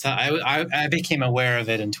don't even know. So I became aware of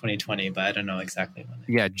it in 2020, but I don't know exactly when.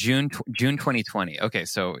 Yeah, June 2020. Okay,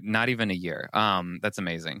 so not even a year. That's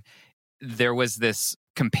amazing. There was this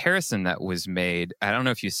comparison that was made. I don't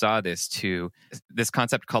know if you saw this, to this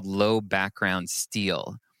concept called low background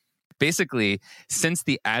steel. Basically, since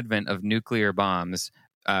the advent of nuclear bombs,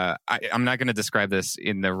 I'm not going to describe this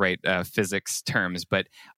in the right physics terms, but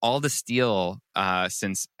all the steel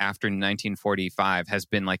since after 1945 has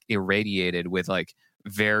been like irradiated with like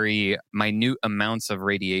very minute amounts of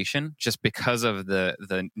radiation just because of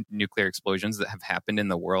the nuclear explosions that have happened in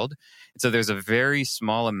the world. And so there's a very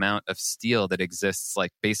small amount of steel that exists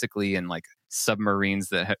like basically in like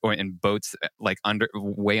submarines or in boats like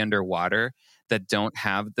way underwater that don't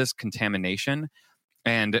have this contamination.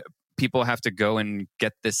 And people have to go and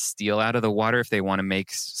get this steel out of the water if they want to make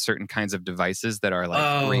certain kinds of devices that are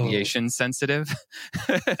like radiation sensitive.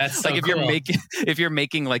 That's so like if you're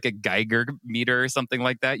making like a Geiger meter or something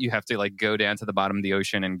like that, you have to like go down to the bottom of the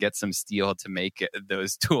ocean and get some steel to make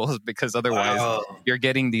those tools, because otherwise you're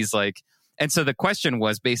getting these like. And so the question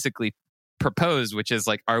was basically proposed, which is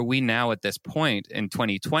like, are we now at this point in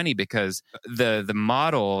 2020, because the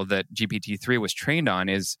model that GPT-3 was trained on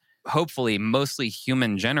is hopefully mostly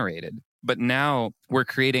human generated, but now we're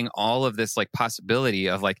creating all of this like possibility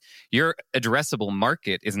of like your addressable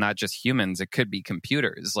market is not just humans, it could be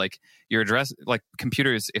computers. Like like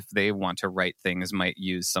computers, if they want to write things, might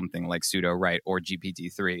use something like pseudo-write or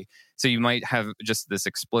GPT-3. So you might have just this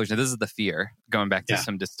explosion. This is the fear, going back to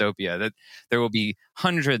some dystopia, that there will be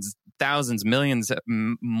hundreds, thousands, millions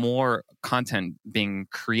more content being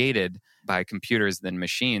created by computers than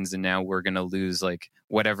machines, and now we're going to lose like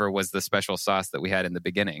whatever was the special sauce that we had in the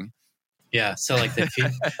beginning. Yeah, so like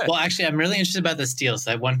well, actually, I'm really interested about the steel.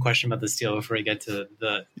 So I have one question about the steel before we get to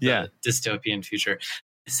the dystopian future.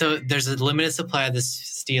 So there's a limited supply of this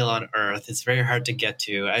steel on Earth. It's very hard to get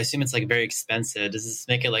to. I assume it's like very expensive. Does this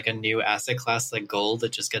make it like a new asset class like gold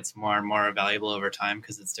that just gets more and more valuable over time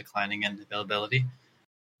because it's declining in availability?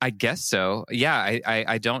 I guess so. Yeah,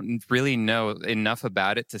 I don't really know enough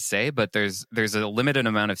about it to say, but there's a limited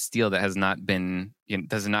amount of steel that has not been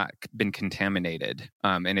contaminated,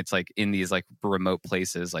 and it's like in these like remote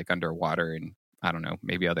places, like underwater, and I don't know,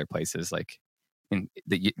 maybe other places like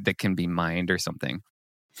that can be mined or something.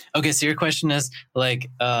 Okay, so your question is like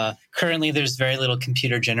currently there's very little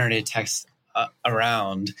computer generated text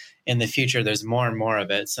around. In the future there's more and more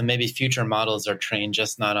of it, so maybe future models are trained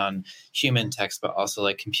just not on human text but also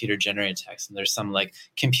like computer generated text, and there's some like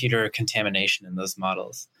computer contamination in those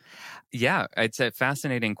models. Yeah, it's a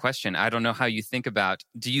fascinating question. I don't know how you think about,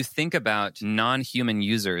 do you think about non-human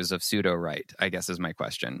users of pseudo-write, I guess is my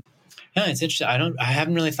question. Yeah, it's interesting. I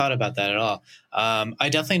haven't really thought about that at all. I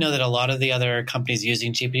definitely know that a lot of the other companies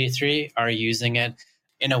using GPT-3 are using it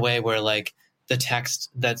in a way where like the text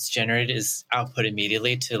that's generated is output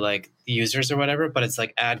immediately to like the users or whatever, but it's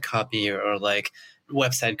like ad copy or like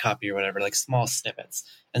website copy or whatever, like small snippets.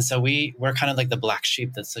 And so we're kind of like the black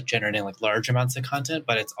sheep that's like generating like large amounts of content,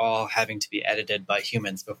 but it's all having to be edited by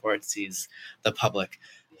humans before it sees the public.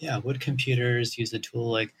 Yeah, would computers use a tool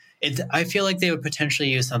like it? I feel like they would potentially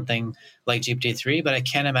use something like GPT-3, but I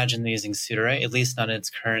can't imagine them using pseudo-write, at least not in its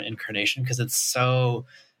current incarnation, because it's so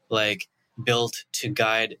like built to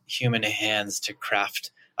guide human hands to craft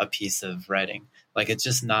a piece of writing. Like it's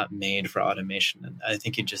just not made for automation. And I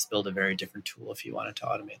think you'd just build a very different tool if you wanted to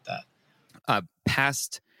automate that.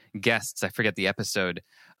 Past guests, I forget the episode,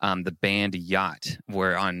 the band Yacht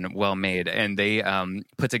were on Well Made, and they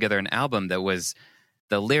put together an album that was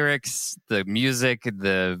the lyrics, the music,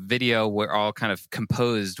 the video were all kind of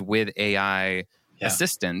composed with AI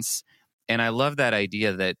assistance. And I love that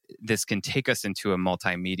idea that this can take us into a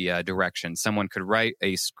multimedia direction. Someone could write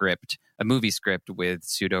a script, a movie script with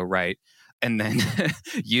pseudo-write, and then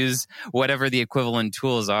use whatever the equivalent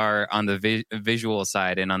tools are on the visual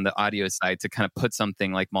side and on the audio side to kind of put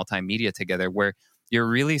something like multimedia together, where you're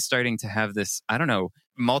really starting to have this, I don't know,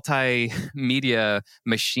 multimedia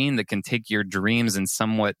machine that can take your dreams and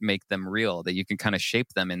somewhat make them real, that you can kind of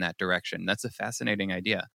shape them in that direction. That's a fascinating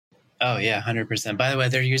idea. Oh yeah, 100%. By the way,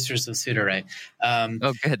 they're users of Sudowrite.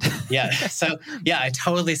 Oh, good. Yeah. So yeah, I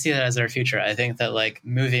totally see that as our future. I think that like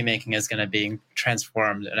movie making is going to be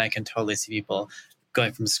transformed, and I can totally see people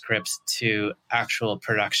going from scripts to actual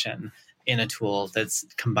production in a tool that's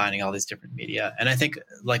combining all these different media. And I think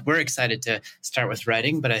like we're excited to start with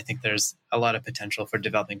writing, but I think there's a lot of potential for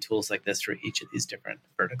developing tools like this for each of these different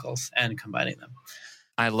verticals and combining them.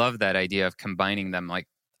 I love that idea of combining them. Like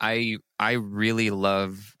I really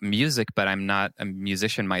love music, but I'm not a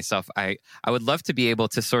musician myself. I would love to be able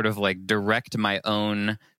to sort of like direct my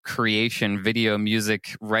own creation, video,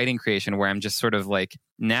 music, writing creation, where I'm just sort of like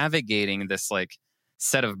navigating this like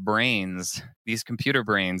set of brains, these computer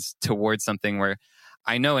brains, towards something where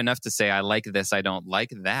I know enough to say I like this, I don't like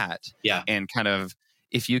that. Yeah. And kind of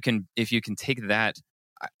if you can take that.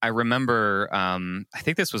 I remember, I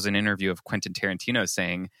think this was an interview of Quentin Tarantino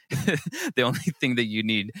saying the only thing that you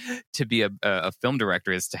need to be a film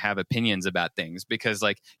director is to have opinions about things, because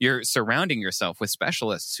like you're surrounding yourself with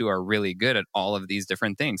specialists who are really good at all of these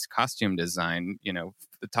different things, costume design,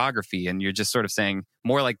 photography, and you're just sort of saying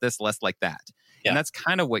more like this, less like that. Yeah. And that's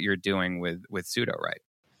kind of what you're doing with Sudowrite.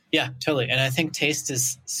 Yeah, totally. And I think taste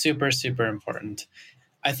is super, super important.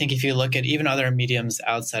 I think if you look at even other mediums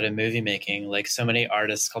outside of movie making, like so many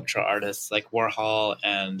artists, sculptural artists like Warhol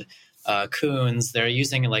and Koons, they're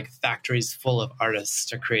using like factories full of artists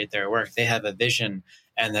to create their work. They have a vision,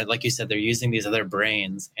 and that, like you said, they're using these other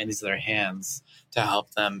brains and these other hands to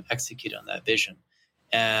help them execute on that vision.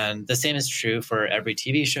 And the same is true for every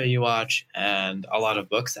TV show you watch and a lot of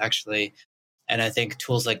books, actually. And I think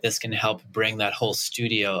tools like this can help bring that whole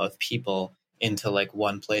studio of people into like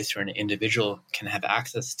one place where an individual can have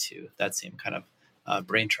access to that same kind of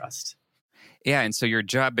brain trust. Yeah. And so your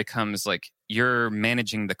job becomes like you're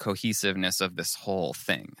managing the cohesiveness of this whole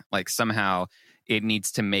thing. Like somehow it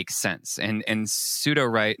needs to make sense. And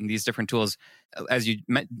Sudowrite and these different tools, as you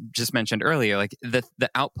just mentioned earlier, like the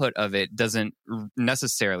output of it doesn't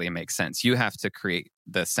necessarily make sense. You have to create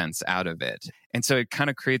the sense out of it. And so it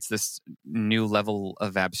kind of creates this new level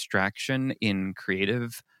of abstraction in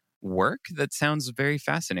creative work that sounds very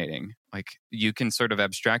fascinating. Like you can sort of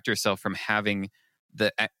abstract yourself from having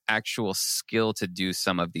the actual skill to do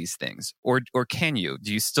some of these things, or can you?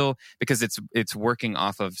 Do you still, because it's working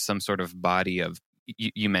off of some sort of body of,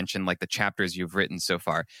 you mentioned like the chapters you've written so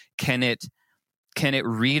far. Can it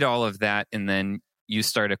read all of that and then you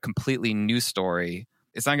start a completely new story?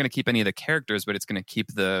 It's not going to keep any of the characters, but it's going to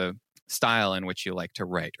keep the style in which you like to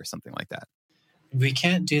write or something like that. We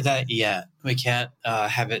can't do that yet. We can't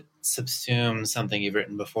have it subsume something you've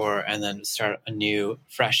written before and then start anew,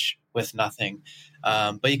 fresh with nothing.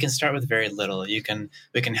 But you can start with very little. We can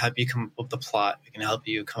help you come up with the plot. We can help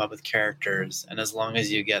you come up with characters. And as long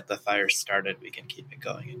as you get the fire started, we can keep it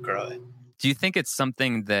going and grow it. Do you think it's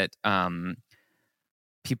something that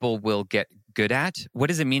people will get good at? What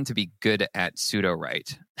does it mean to be good at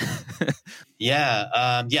Sudowrite?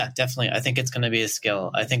 Yeah, definitely. I think it's going to be a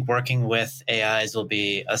skill. I think working with AIs will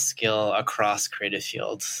be a skill across creative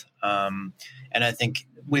fields. And I think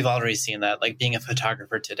we've already seen that. Like being a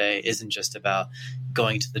photographer today isn't just about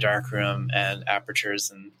going to the darkroom and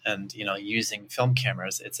apertures and using film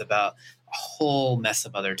cameras. It's about a whole mess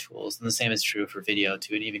of other tools. And the same is true for video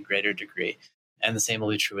to an even greater degree. And the same will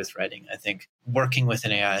be true with writing. I think working with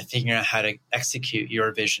an AI, figuring out how to execute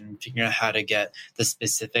your vision, figuring out how to get the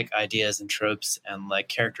specific ideas and tropes and like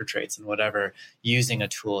character traits and whatever, using a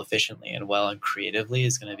tool efficiently and well and creatively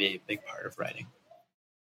is going to be a big part of writing.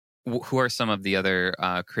 Who are some of the other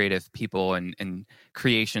creative people and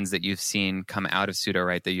creations that you've seen come out of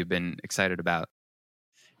Sudowrite that you've been excited about?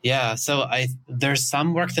 Yeah, so there's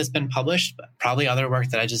some work that's been published, but probably other work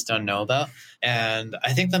that I just don't know about. And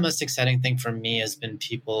I think the most exciting thing for me has been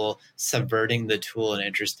people subverting the tool in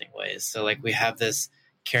interesting ways. So like we have this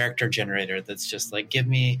character generator that's just like, give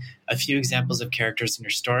me a few examples of characters in your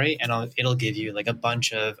story, and it'll give you like a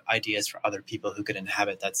bunch of ideas for other people who could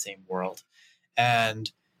inhabit that same world.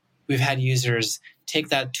 And we've had users take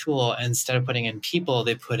that tool, and instead of putting in people,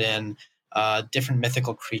 they put in different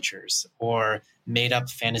mythical creatures or made up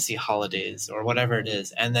fantasy holidays or whatever it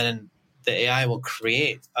is. And then the AI will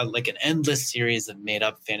create like an endless series of made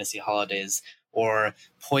up fantasy holidays or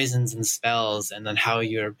poisons and spells. And then how do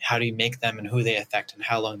you make them and who they affect and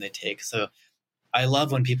how long they take. So I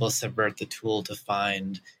love when people subvert the tool to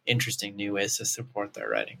find interesting new ways to support their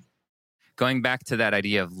writing. going back to that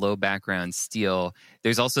idea of low background steel,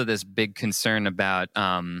 there's also this big concern about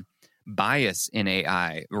bias in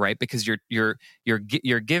AI, right? Because you're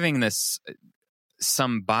giving this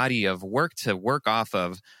some body of work to work off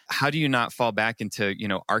of. How do you not fall back into,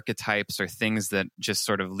 archetypes or things that just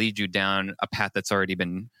sort of lead you down a path that's already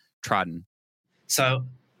been trodden? So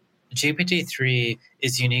GPT-3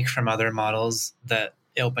 is unique from other models that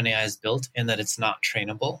OpenAI has built in that it's not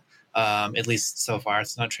trainable. At least so far,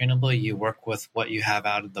 it's not trainable. You work with what you have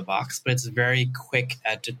out of the box, but it's very quick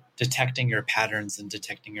at detecting your patterns and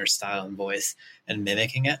detecting your style and voice and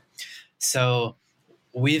mimicking it. So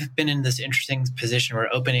we've been in this interesting position where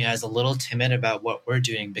OpenAI is a little timid about what we're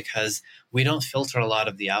doing because we don't filter a lot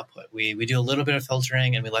of the output. We do a little bit of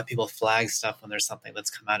filtering and we let people flag stuff when there's something that's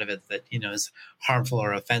come out of it that, is harmful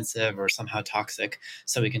or offensive or somehow toxic.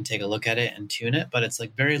 So we can take a look at it and tune it, but it's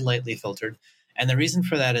like very lightly filtered. And the reason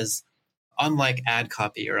for that is, unlike ad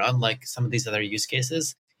copy or unlike some of these other use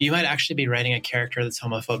cases, you might actually be writing a character that's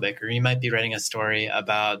homophobic, or you might be writing a story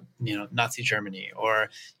about, Nazi Germany, or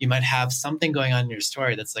you might have something going on in your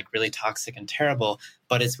story that's like really toxic and terrible,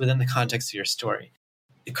 but it's within the context of your story.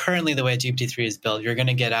 Currently, the way GPT-3 is built, you're going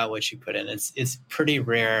to get out what you put in. It's pretty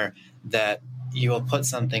rare that you will put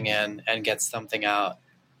something in and get something out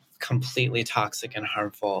completely toxic and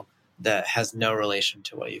harmful that has no relation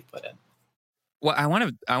to what you've put in. Well, I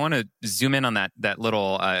want to zoom in on that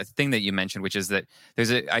little thing that you mentioned, which is that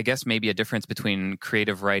there's I guess maybe a difference between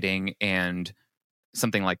creative writing and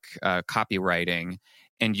something like copywriting,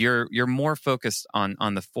 and you're more focused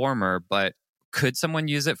on the former. But could someone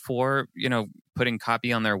use it for putting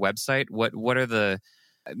copy on their website? What are the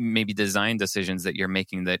maybe design decisions that you're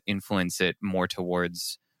making that influence it more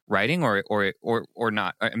towards writing or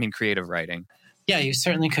not? I mean, creative writing. Yeah, you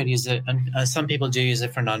certainly could use it. And some people do use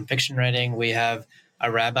it for nonfiction writing. We have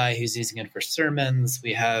a rabbi who's using it for sermons.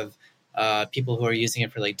 We have people who are using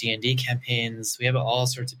it for like D&D campaigns. We have all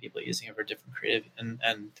sorts of people using it for different creative and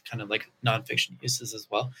kind of like nonfiction uses as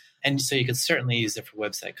well. And so you could certainly use it for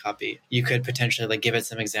website copy. You could potentially like give it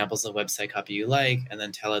some examples of website copy you like, and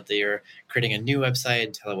then tell it that you're creating a new website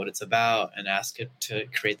and tell it what it's about and ask it to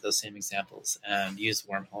create those same examples and use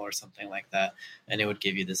Wormhole or something like that. And it would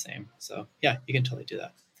give you the same. So yeah, you can totally do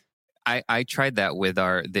that. I tried that with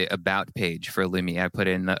the about page for Lumi. I put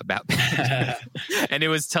in the about page and it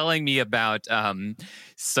was telling me about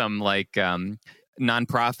some like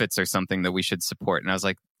nonprofits or something that we should support. And I was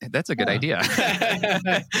like, that's a good idea.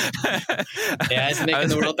 Yeah, it's making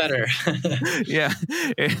the world better. Yeah.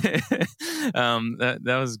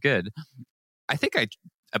 That was good. I think I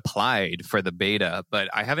applied for the beta, but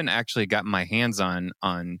I haven't actually gotten my hands on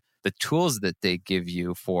the tools that they give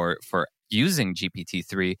you for using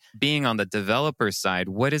GPT-3. Being on the developer side,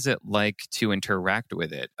 what is it like to interact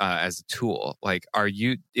with it as a tool? Like,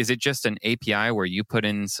 is it just an API where you put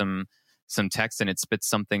in some text and it spits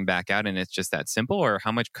something back out and it's just that simple? Or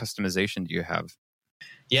how much customization do you have?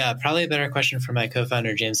 Yeah, probably a better question for my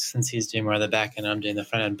co-founder, James, since he's doing more of the back end, I'm doing the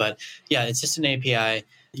front end. But yeah, it's just an API.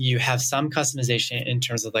 You have some customization in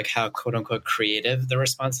terms of like how quote unquote creative the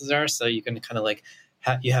responses are. So you can kind of like,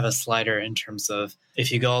 you have a slider in terms of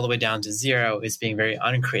if you go all the way down to 0, it's being very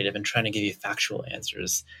uncreative and trying to give you factual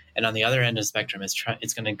answers. And on the other end of the spectrum,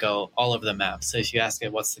 it's going to go all over the map. So if you ask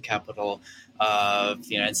it what's the capital of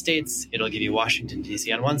the United States, it'll give you Washington,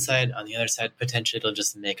 D.C. on one side. On the other side, potentially it'll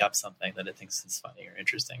just make up something that it thinks is funny or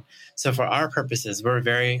interesting. So for our purposes, we're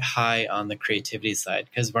very high on the creativity side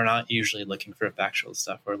because we're not usually looking for factual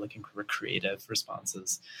stuff. We're looking for creative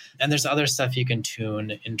responses. And there's other stuff you can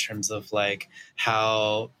tune in terms of like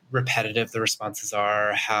how repetitive the responses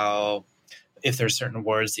are, how if there's certain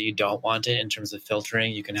words that you don't want it in terms of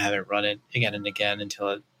filtering, you can have it run it again and again until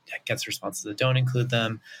it gets responses that don't include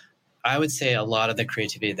them. I would say a lot of the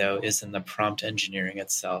creativity, though, is in the prompt engineering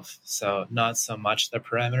itself. So not so much the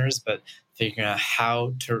parameters, but figuring out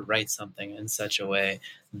how to write something in such a way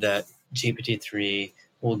that GPT-3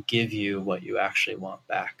 will give you what you actually want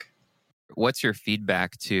back. What's your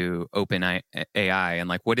feedback to OpenAI, and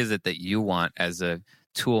like what is it that you want as a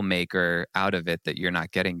tool maker out of it that you're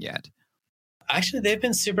not getting yet? Actually, they've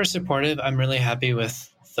been super supportive. I'm really happy with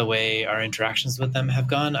the way our interactions with them have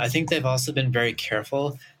gone. I think they've also been very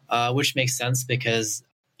careful, which makes sense because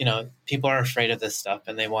people are afraid of this stuff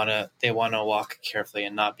and they want to walk carefully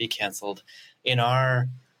and not be canceled. In our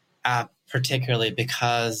app, particularly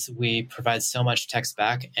because we provide so much text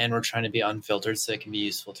back and we're trying to be unfiltered so it can be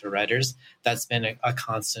useful to writers, that's been a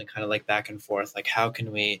constant kind of like back and forth. Like, how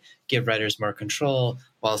can we give writers more control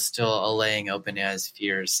while still allaying OpenAI's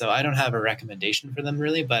fears? So I don't have a recommendation for them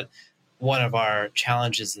really, but one of our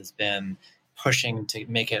challenges has been pushing to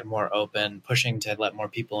make it more open, pushing to let more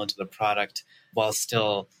people into the product while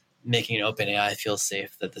still making OpenAI feel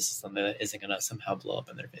safe that this is something that isn't going to somehow blow up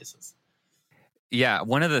in their faces. Yeah,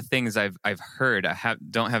 one of the things I've heard,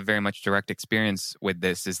 don't have very much direct experience with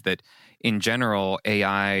this, is that in general,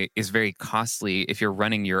 AI is very costly if you're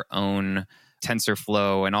running your own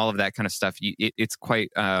TensorFlow and all of that kind of stuff. It's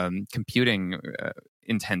quite computing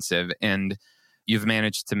intensive, and you've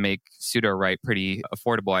managed to make Sudowrite pretty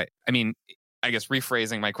affordable. I mean, I guess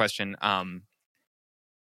rephrasing my question,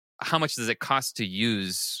 how much does it cost to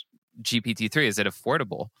use GPT-3? Is it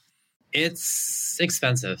affordable? It's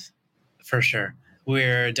expensive, for sure.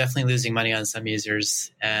 We're definitely losing money on some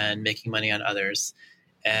users and making money on others.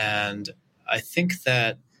 And I think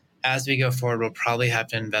that as we go forward, we'll probably have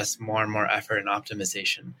to invest more and more effort in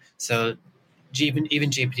optimization. So even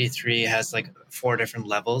GPT-3 has like 4 different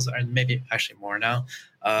levels, or maybe actually more now,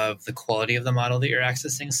 of the quality of the model that you're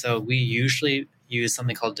accessing. So we usually use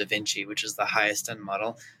something called DaVinci, which is the highest end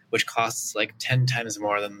model, which costs like 10 times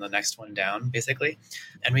more than the next one down, basically.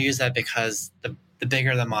 And we use that because the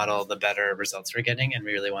bigger the model, the better results we're getting, and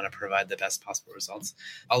we really want to provide the best possible results.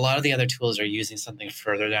 A lot of the other tools are using something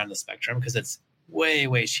further down the spectrum because it's way,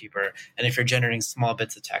 way cheaper. And if you're generating small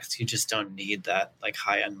bits of text, you just don't need that like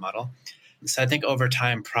high-end model. So I think over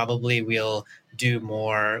time, probably we'll do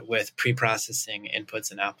more with pre-processing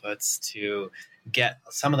inputs and outputs to get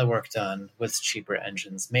some of the work done with cheaper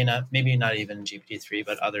engines. Maybe not even GPT-3,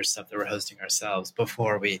 but other stuff that we're hosting ourselves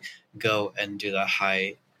before we go and do the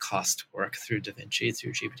high cost work through DaVinci,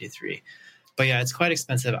 through GPT-3. But yeah, it's quite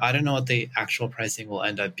expensive. I don't know what the actual pricing will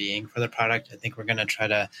end up being for the product. I think we're going to try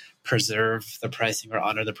to preserve the pricing or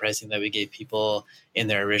honor the pricing that we gave people in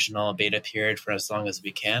their original beta period for as long as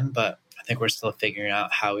we can. But I think we're still figuring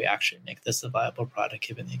out how we actually make this a viable product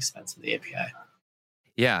given the expense of the API.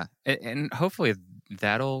 Yeah, and hopefully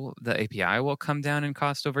the API will come down in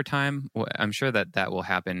cost over time. I'm sure that will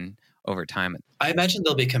happen over time. I imagine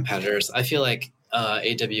there'll be competitors. I feel like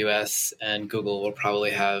AWS and Google will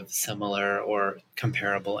probably have similar or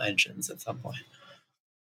comparable engines at some point.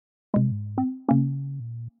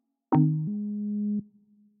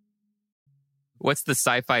 What's the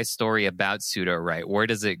sci-fi story about Sudowrite? Where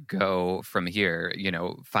does it go from here?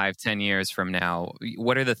 5-10 years from now,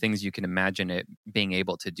 what are the things you can imagine it being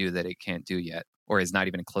able to do that it can't do yet, or is not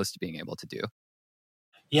even close to being able to do?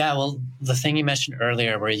 Yeah, well, the thing you mentioned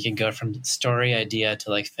earlier where you can go from story idea to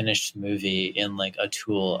like finished movie in like a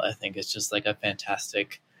tool, I think is just like a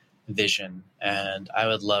fantastic vision. And I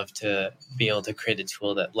would love to be able to create a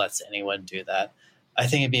tool that lets anyone do that. I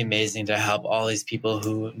think it'd be amazing to help all these people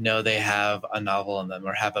who know they have a novel in them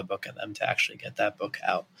or have a book in them to actually get that book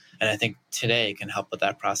out. And I think today can help with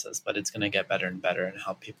that process, but it's going to get better and better and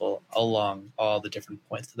help people along all the different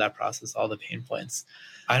points of that process, all the pain points.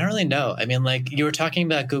 I don't really know. I mean, like you were talking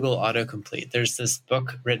about Google Autocomplete. There's this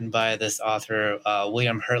book written by this author,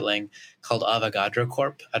 William Hertling, called Avogadro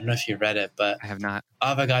Corp. I don't know if you read it, but I have not.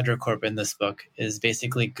 Avogadro Corp in this book is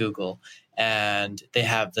basically Google. And they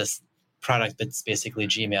have this product that's basically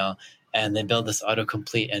Gmail. And they build this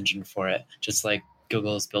autocomplete engine for it, just like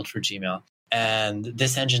Google is built for Gmail. And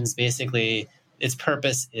this engine's basically, its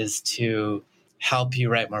purpose is to help you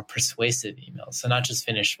write more persuasive emails. So not just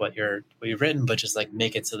finish what you've written, but just like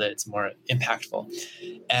make it so that it's more impactful.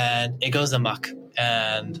 And it goes amok.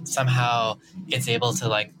 And somehow it's able to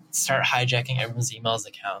like start hijacking everyone's emails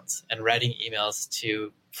accounts and writing emails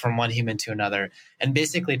from one human to another, and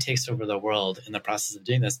basically takes over the world in the process of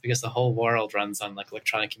doing this because the whole world runs on like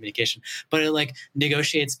electronic communication. But it like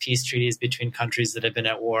negotiates peace treaties between countries that have been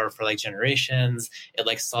at war for like generations. It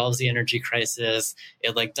like solves the energy crisis.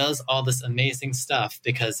 It like does all this amazing stuff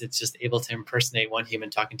because it's just able to impersonate one human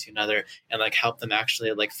talking to another and like help them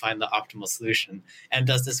actually like find the optimal solution, and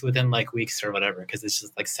does this within like weeks or whatever because it's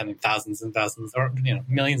just like sending thousands and thousands or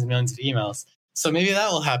millions and millions of emails. So maybe that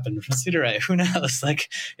will happen from Sudowrite. Who knows? Like,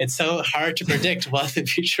 it's so hard to predict what the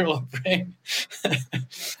future will bring.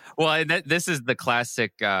 Well, this is the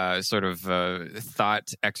classic sort of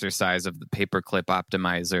thought exercise of the paperclip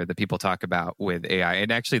optimizer that people talk about with AI. And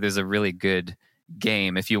actually, there's a really good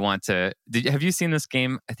game if you want to. Have you seen this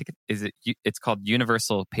game? I think it's called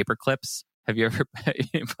Universal Paperclips. Have you ever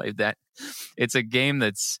played that? It's a game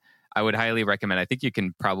that's I would highly recommend. I think you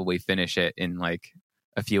can probably finish it in like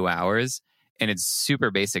a few hours. And it's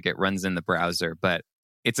super basic. It runs in the browser, but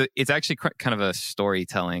it's actually kind of a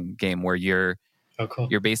storytelling game where you're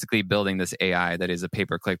basically building this AI that is a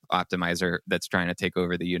paperclip optimizer that's trying to take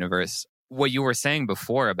over the universe. What you were saying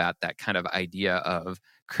before about that kind of idea of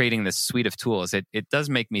creating this suite of tools, it does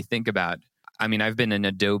make me think about, I mean, I've been an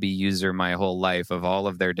Adobe user my whole life of all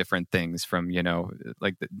of their different things from,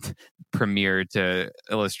 like the Premiere to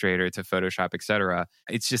Illustrator to Photoshop, etc.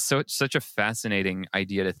 It's just such a fascinating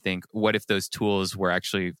idea to think, what if those tools were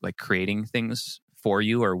actually like creating things for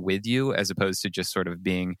you or with you, as opposed to just sort of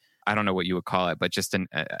being, I don't know what you would call it, but just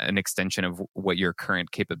an extension of what your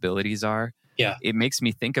current capabilities are. Yeah. It makes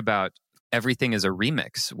me think about Everything is a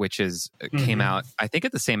Remix, which came out, I think,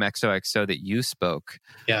 at the same XOXO that you spoke,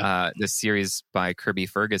 the series by Kirby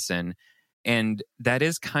Ferguson. And that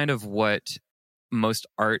is kind of what most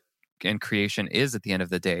art and creation is at the end of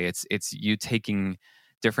the day. It's you taking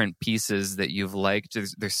different pieces that you've liked.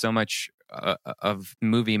 There's so much of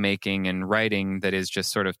movie making and writing that is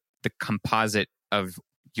just sort of the composite of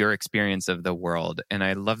your experience of the world. And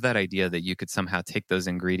I love that idea that you could somehow take those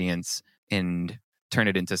ingredients and turn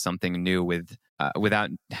it into something new without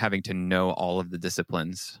having to know all of the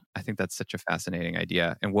disciplines. I think that's such a fascinating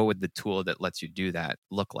idea. And what would the tool that lets you do that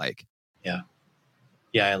look like? Yeah,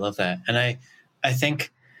 I love that. And I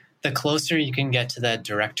think the closer you can get to that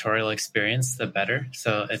directorial experience, the better.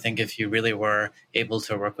 So I think if you really were able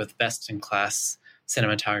to work with best-in-class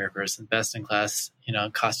cinematographers and best-in-class,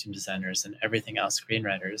 costume designers and everything else,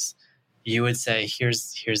 screenwriters, you would say,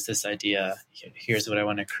 here's this idea, here's what I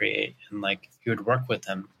want to create. And like, you would work with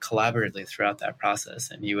them collaboratively throughout that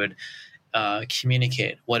process, and you would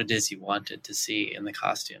communicate what it is you wanted to see in the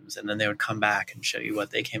costumes. And then they would come back and show you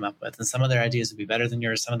what they came up with. And some of their ideas would be better than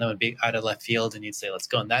yours. Some of them would be out of left field, and you'd say, let's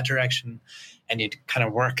go in that direction. And you'd kind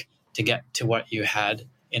of work to get to what you had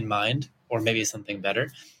in mind, or maybe something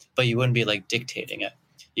better, but you wouldn't be like dictating it.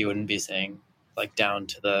 You wouldn't be saying like down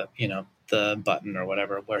to the, the button or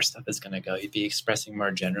whatever, where stuff is going to go. You'd be expressing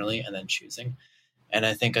more generally and then choosing. And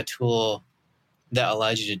I think a tool that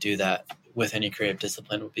allows you to do that with any creative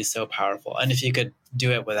discipline would be so powerful. And if you could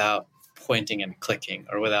do it without pointing and clicking,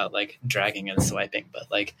 or without like dragging and swiping, but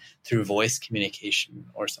like through voice communication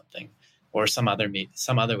or something, or some other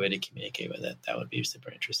way to communicate with it, that would be super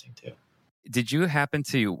interesting too. Did you happen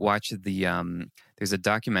to watch there's a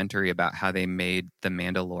documentary about how they made The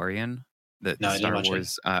Mandalorian? The Star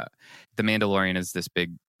Wars. The Mandalorian is this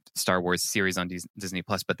big Star Wars series on Disney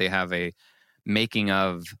Plus, but they have a making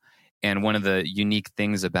of, and one of the unique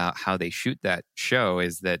things about how they shoot that show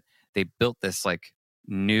is that they built this like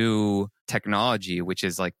new technology, which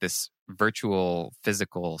is like this virtual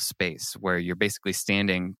physical space where you're basically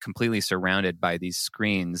standing completely surrounded by these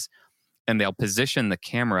screens, and they'll position the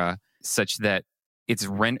camera such that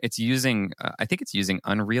it's using I think it's using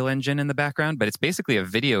Unreal Engine in the background, but it's basically a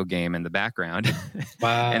video game in the background.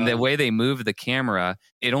 Wow. And the way they move the camera,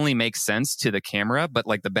 it only makes sense to the camera, but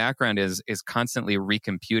like the background is constantly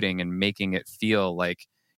recomputing and making it feel like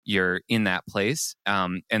you're in that place.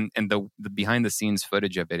 And the behind the scenes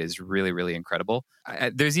footage of it is really, really incredible.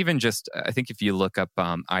 There's even just, I think if you look up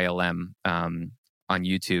ILM on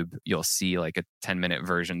YouTube, you'll see like a 10-minute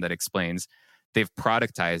version that explains they've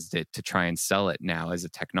productized it to try and sell it now as a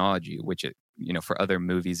technology, which for other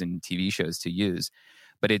movies and TV shows to use.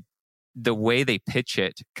 But the way they pitch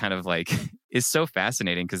it kind of like is so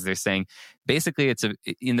fascinating, because they're saying basically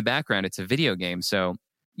in the background, it's a video game. So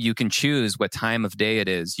you can choose what time of day it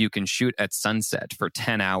is. You can shoot at sunset for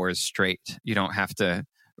 10 hours straight. You don't have to,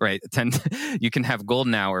 right? You can have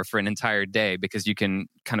golden hour for an entire day, because you can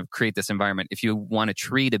kind of create this environment. If you want a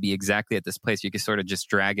tree to be exactly at this place, you can sort of just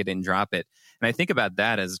drag it and drop it. And I think about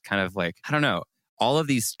that as kind of like, I don't know, all of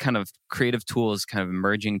these kind of creative tools kind of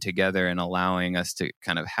merging together and allowing us to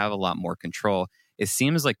kind of have a lot more control. It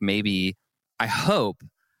seems like maybe, I hope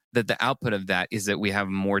that the output of that is that we have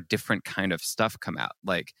more different kind of stuff come out,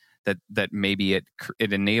 like that maybe it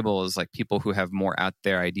enables like people who have more out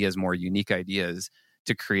there ideas, more unique ideas,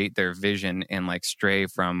 to create their vision and like stray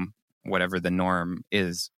from whatever the norm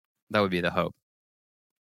is. That would be the hope.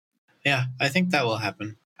 Yeah, I think that will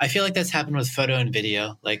happen. I feel like that's happened with photo and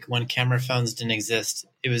video. Like when camera phones didn't exist,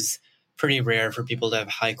 it was pretty rare for people to have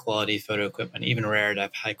high quality photo equipment, even rare to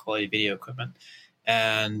have high quality video equipment.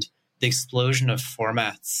 And the explosion of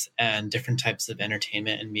formats and different types of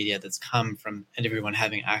entertainment and media that's come from, and everyone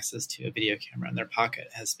having access to a video camera in their pocket,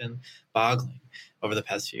 has been boggling over the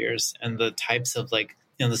past few years. And the types of like,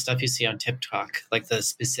 the stuff you see on TikTok, like the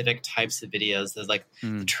specific types of videos, there's like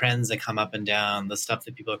the trends that come up and down, the stuff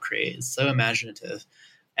that people create is so imaginative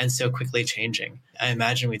and so quickly changing. I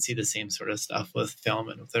imagine we'd see the same sort of stuff with film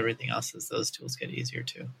and with everything else as those tools get easier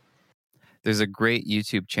too. There's a great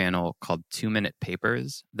YouTube channel called 2 Minute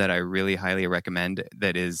Papers that I really highly recommend,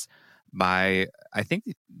 that is by, I think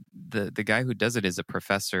the guy who does it is a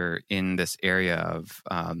professor in this area of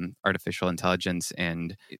artificial intelligence,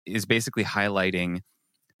 and is basically highlighting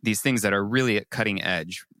these things that are really at cutting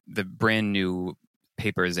edge, the brand new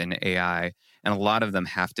papers in AI, and a lot of them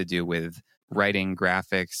have to do with writing,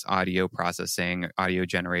 graphics, audio processing, audio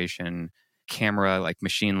generation, camera, like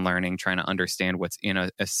machine learning, trying to understand what's in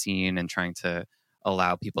a scene and trying to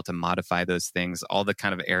allow people to modify those things, all the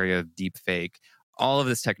kind of area of deep fake. All of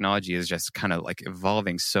this technology is just kind of like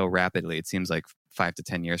evolving so rapidly. It seems like 5 to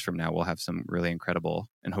 10 years from now, we'll have some really incredible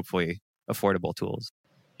and hopefully affordable tools.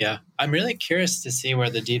 Yeah, I'm really curious to see where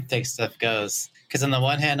the deepfake stuff goes. Because on the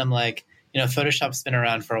one hand, I'm like, Photoshop's been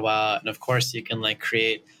around for a while, and of course you can like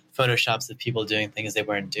create Photoshops of people doing things they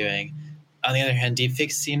weren't doing. On the other hand,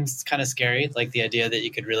 deepfake seems kind of scary, like the idea that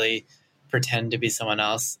you could really pretend to be someone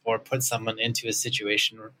else or put someone into a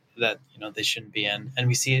situation that they shouldn't be in. And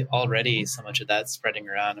we see already so much of that spreading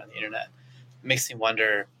around on the internet. It makes me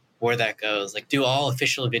wonder where that goes. Like, do all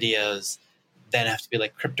official videos then have to be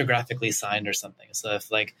like cryptographically signed or something? So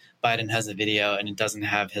if like Biden has a video and it doesn't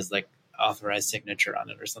have his like authorized signature on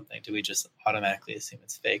it or something, do we just automatically assume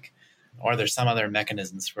it's fake? Or there's some other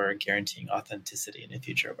mechanisms for guaranteeing authenticity in the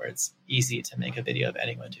future where it's easy to make a video of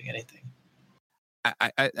anyone doing anything?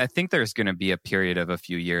 I think there's going to be a period of a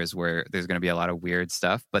few years where there's going to be a lot of weird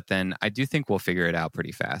stuff, but then I do think we'll figure it out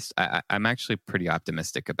pretty fast. I'm actually pretty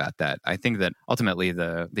optimistic about that. I think that ultimately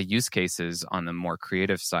the use cases on the more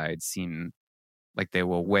creative side seem like they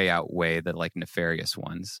will way outweigh the like nefarious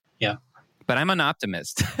ones. Yeah. But I'm an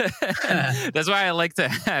optimist. That's why I like to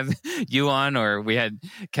have you on, or we had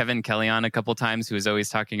Kevin Kelly on a couple times, who was always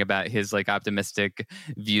talking about his like optimistic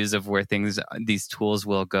views of where these tools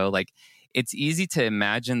will go. Like, it's easy to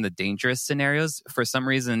imagine the dangerous scenarios. For some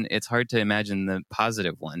reason, it's hard to imagine the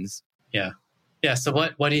positive ones. Yeah. Yeah. So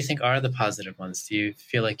what do you think are the positive ones? Do you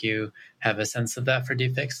feel like you have a sense of that for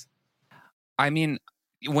deepfakes? I mean,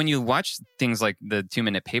 when you watch things like the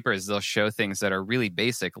 2-minute papers, they'll show things that are really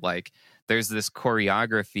basic. Like there's this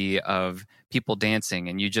choreography of people dancing,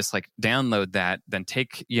 and you just like download that, then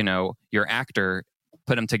take, your actor,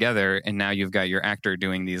 put them together, and now you've got your actor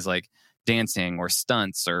doing these like dancing or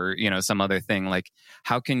stunts or some other thing. Like,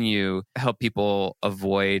 how can you help people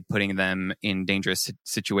avoid putting them in dangerous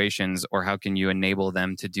situations, or how can you enable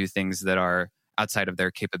them to do things that are outside of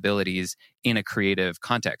their capabilities in a creative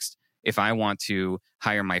context? If I want to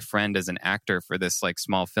hire my friend as an actor for this like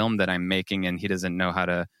small film that I'm making and he doesn't know how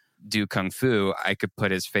to do kung fu, I could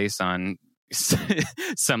put his face on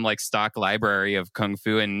some like stock library of kung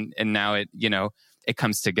fu, and now it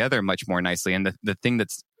comes together much more nicely. And the thing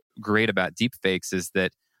that's great about deepfakes is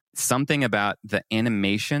that something about the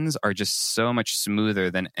animations are just so much smoother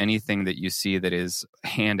than anything that you see that is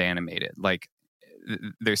hand animated. Like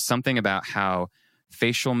there's something about how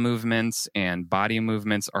facial movements and body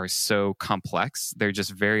movements are so complex. They're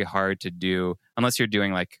just very hard to do unless you're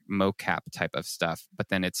doing like mocap type of stuff. But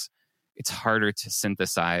then it's harder to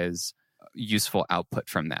synthesize useful output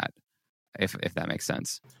from that, if that makes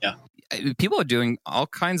sense. Yeah. People are doing all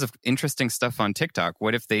kinds of interesting stuff on TikTok.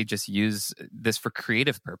 What if they just use this for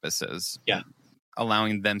creative purposes? Yeah.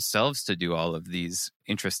 Allowing themselves to do all of these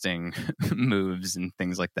interesting moves and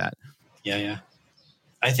things like that. Yeah.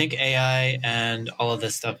 I think AI and all of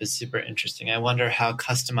this stuff is super interesting. I wonder how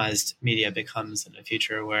customized media becomes in the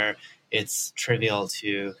future, where it's trivial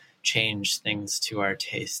to change things to our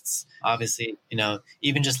tastes. Obviously,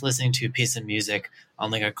 even just listening to a piece of music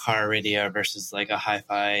on like a car radio versus like a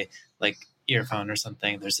hi-fi like earphone or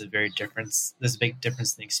something, there's a big difference in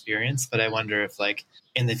the experience. But I wonder if like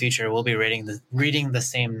in the future we'll be reading the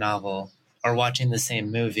same novel or watching the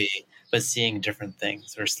same movie, but seeing different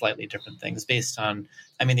things or slightly different things based on,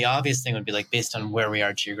 the obvious thing would be like based on where we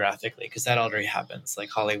are geographically, because that already happens. Like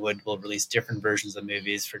Hollywood will release different versions of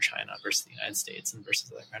movies for China versus the United States and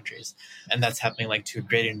versus other countries. And that's happening like to a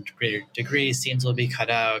greater degree. Scenes will be cut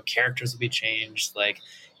out, characters will be changed. Like,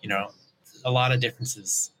 a lot of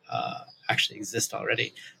differences actually exist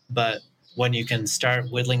already. But when you can start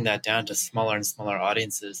whittling that down to smaller and smaller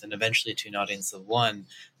audiences and eventually to an audience of one,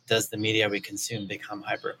 does the media we consume become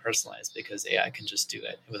hyper-personalized because AI can just do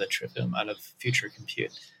it with a trivial amount of future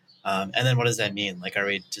compute? And then what does that mean? Like, are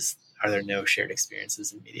there no shared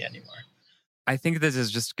experiences in media anymore? I think this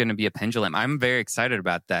is just going to be a pendulum. I'm very excited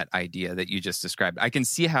about that idea that you just described. I can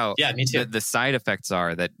see how me too. The side effects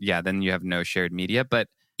are that, then you have no shared media. But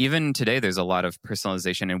even today, there's a lot of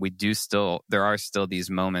personalization, and there are still these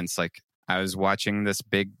moments. Like, I was watching this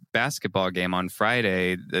big basketball game on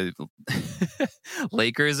Friday, the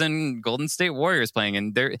Lakers and Golden State Warriors playing.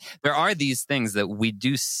 And there are these things that we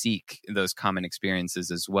do seek, those common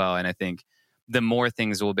experiences as well. And I think the more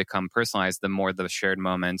things will become personalized, the more the shared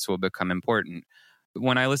moments will become important.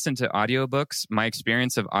 When I listen to audiobooks, my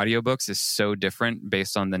experience of audiobooks is so different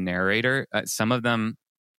based on the narrator. Some of them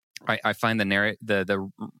I find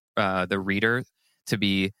the reader to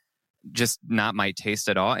be just not my taste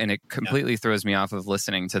at all, and it completely throws me off of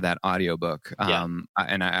listening to that audiobook. And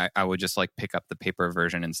I would just like pick up the paper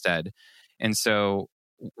version instead. And so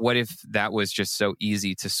what if that was just so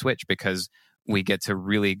easy to switch, because we get to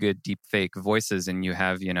really good deep fake voices, and you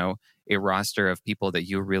have, a roster of people that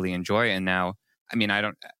you really enjoy. And now, I mean,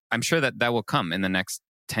 I'm sure that will come in the next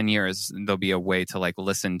 10 years. There'll be a way to like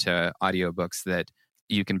listen to audiobooks that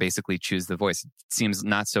you can basically choose the voice. It seems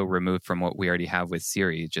not so removed from what we already have with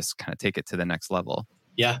Siri. Just kind of take it to the next level.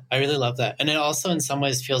 Yeah, I really love that. And it also in some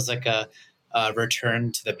ways feels like a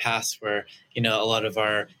return to the past where, a lot of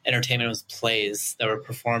our entertainment was plays that were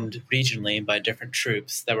performed regionally by different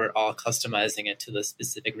troupes that were all customizing it to the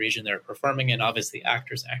specific region they were performing in. Obviously,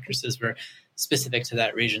 actors and actresses were specific to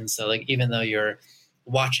that region. So like, even though you're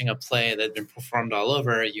watching a play that had been performed all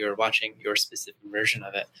over, you're watching your specific version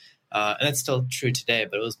of it. And it's still true today,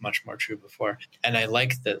 but it was much more true before. And I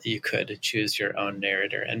like that you could choose your own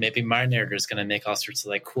narrator. And maybe my narrator is going to make all sorts of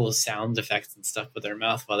like cool sound effects and stuff with their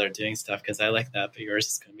mouth while they're doing stuff, because I like that. But yours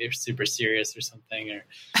is going to be super serious or something. Or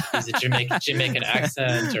is it Jamaican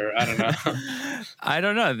accent, or I don't know. I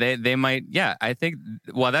don't know. They might. Yeah, I think.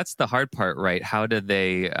 Well, that's the hard part, right? How do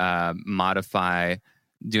they modify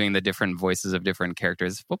doing the different voices of different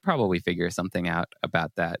characters? We'll probably figure something out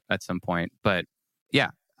about that at some point. But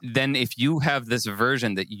yeah. Then if you have this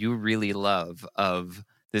version that you really love of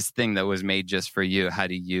this thing that was made just for you, how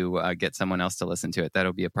do you get someone else to listen to it?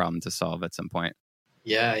 That'll be a problem to solve at some point.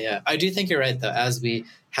 Yeah. I do think you're right, though. As we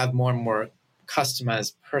have more and more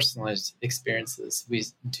customized, personalized experiences, we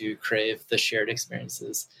do crave the shared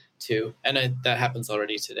experiences too. And that happens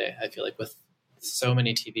already today. I feel like with so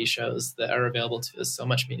many TV shows that are available to us, so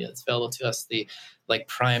much media that's available to us, the like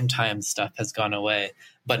prime time stuff has gone away.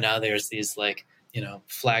 But now there's these like,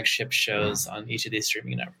 flagship shows on each of these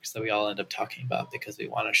streaming networks that we all end up talking about because we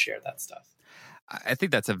want to share that stuff. I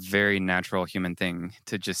think that's a very natural human thing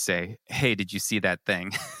to just say, hey, did you see that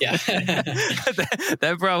thing? Yeah.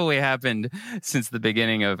 that probably happened since the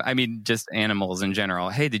beginning of, just animals in general.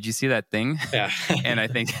 Hey, did you see that thing? Yeah. And I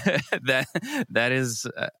think that is,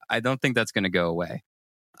 I don't think that's going to go away.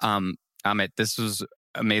 Amit, this was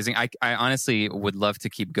amazing. I honestly would love to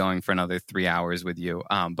keep going for another 3 hours with you.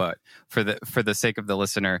 But for the sake of the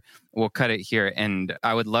listener, we'll cut it here. And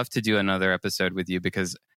I would love to do another episode with you,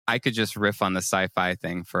 because I could just riff on the sci-fi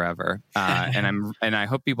thing forever. And I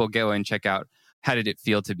hope people go and check out How Did It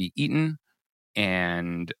Feel to Be Eaten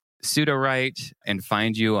and Pseudowrite, and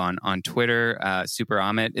find you on Twitter, Super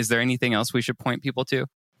Amit. Is there anything else we should point people to?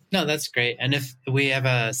 No, that's great. And if we have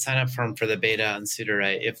a sign-up form for the beta on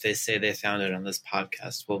Pseudowrite, if they say they found it on this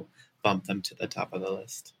podcast, we'll bump them to the top of the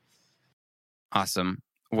list. Awesome.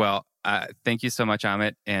 Well, thank you so much,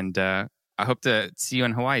 Amit. And I hope to see you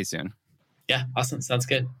in Hawaii soon. Yeah, awesome. Sounds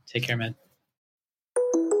good. Take care, man.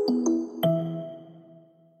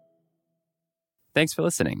 Thanks for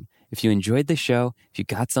listening. If you enjoyed the show, if you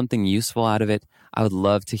got something useful out of it, I would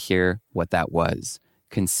love to hear what that was.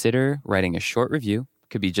 Consider writing a short review.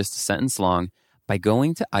 Could be just a sentence long, by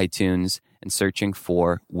going to iTunes and searching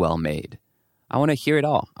for Well Made. I want to hear it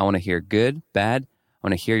all. I want to hear good, bad. I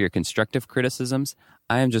want to hear your constructive criticisms.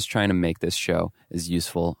 I am just trying to make this show as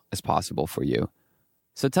useful as possible for you.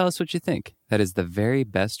 So tell us what you think. That is the very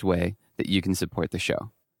best way that you can support the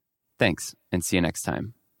show. Thanks, and see you next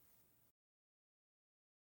time.